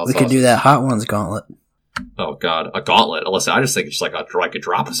some hot sauce. We could do that Hot Ones gauntlet. Oh God, a gauntlet. Listen, I just think it's just like a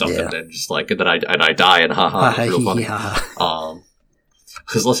drop of something, and just like, and then I die, and haha, it's real funny.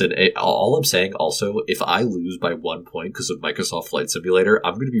 Because listen, all I'm saying also, if I lose by 1 point because of Microsoft Flight Simulator,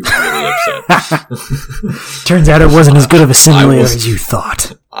 I'm going to be really upset. Turns out it wasn't as good of a simulator as you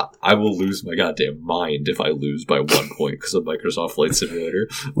thought. I will lose my goddamn mind if I lose by 1 point because of Microsoft Flight Simulator.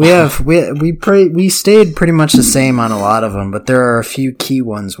 We stayed pretty much the same on a lot of them, but there are a few key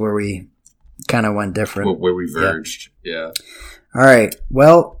ones where we kind of went different. Where we verged, yeah. All right.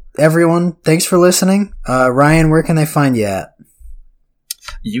 Well, everyone, thanks for listening. Ryan, where can they find you at?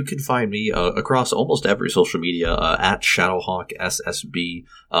 You can find me across almost every social media at Shadowhawk SSB.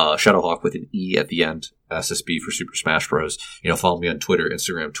 Shadowhawk with an E at the end. SSB for Super Smash Bros. You know, follow me on Twitter,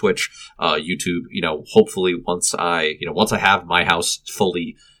 Instagram, Twitch, YouTube. You know, hopefully once I have my house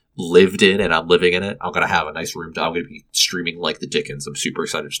fully lived in and I'm living in it, I'm going to have a nice room. I'm going to be streaming like the Dickens. I'm super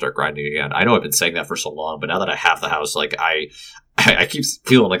excited to start grinding again. I know I've been saying that for so long, but now that I have the house, like I keep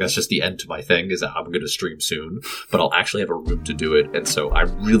feeling like that's just the end to my thing, is that I'm going to stream soon, but I'll actually have a room to do it. And so I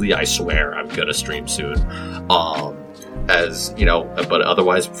swear I'm going to stream soon. As you know, but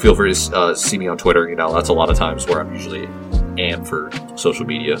otherwise feel free to see me on Twitter. You know, that's a lot of times where I'm usually am for social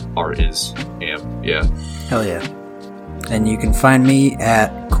media. Art is am. Yeah. Hell yeah. And you can find me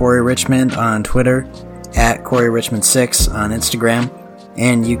at Corey Richmond on Twitter, at Corey Richmond6 on Instagram,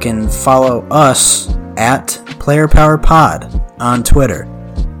 and you can follow us at Player Power Pod on Twitter.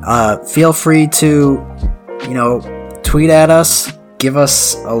 Feel free to, tweet at us, give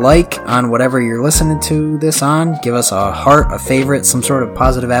us a like on whatever you're listening to this on, give us a heart, a favorite, some sort of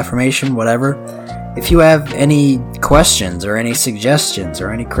positive affirmation, whatever. If you have any questions or any suggestions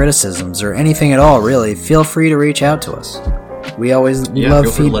or any criticisms or anything at all, really, feel free to reach out to us. We always love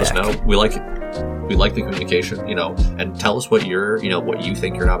feel free feedback. To let us know. We like the communication, and tell us what what you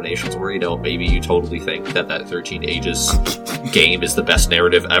think your nominations were. Maybe you totally think that 13 Ages game is the best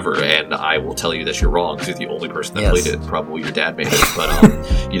narrative ever, and I will tell you that you're wrong because you're the only person that played it. Probably your dad made it,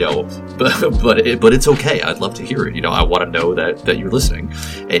 but it's okay. I'd love to hear it. I want to know that you're listening,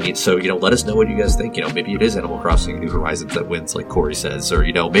 and so let us know what you guys think. Maybe it is Animal Crossing New Horizons that wins, like Corey says, or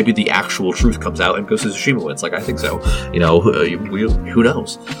maybe the actual truth comes out and Ghost of Tsushima wins, like I think so. Who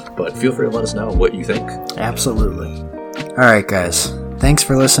knows? But feel free to let us know what you think. Absolutely. All right, guys. Thanks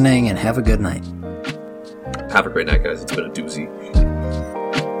for listening and have a good night. Have a great night, guys. It's been a doozy.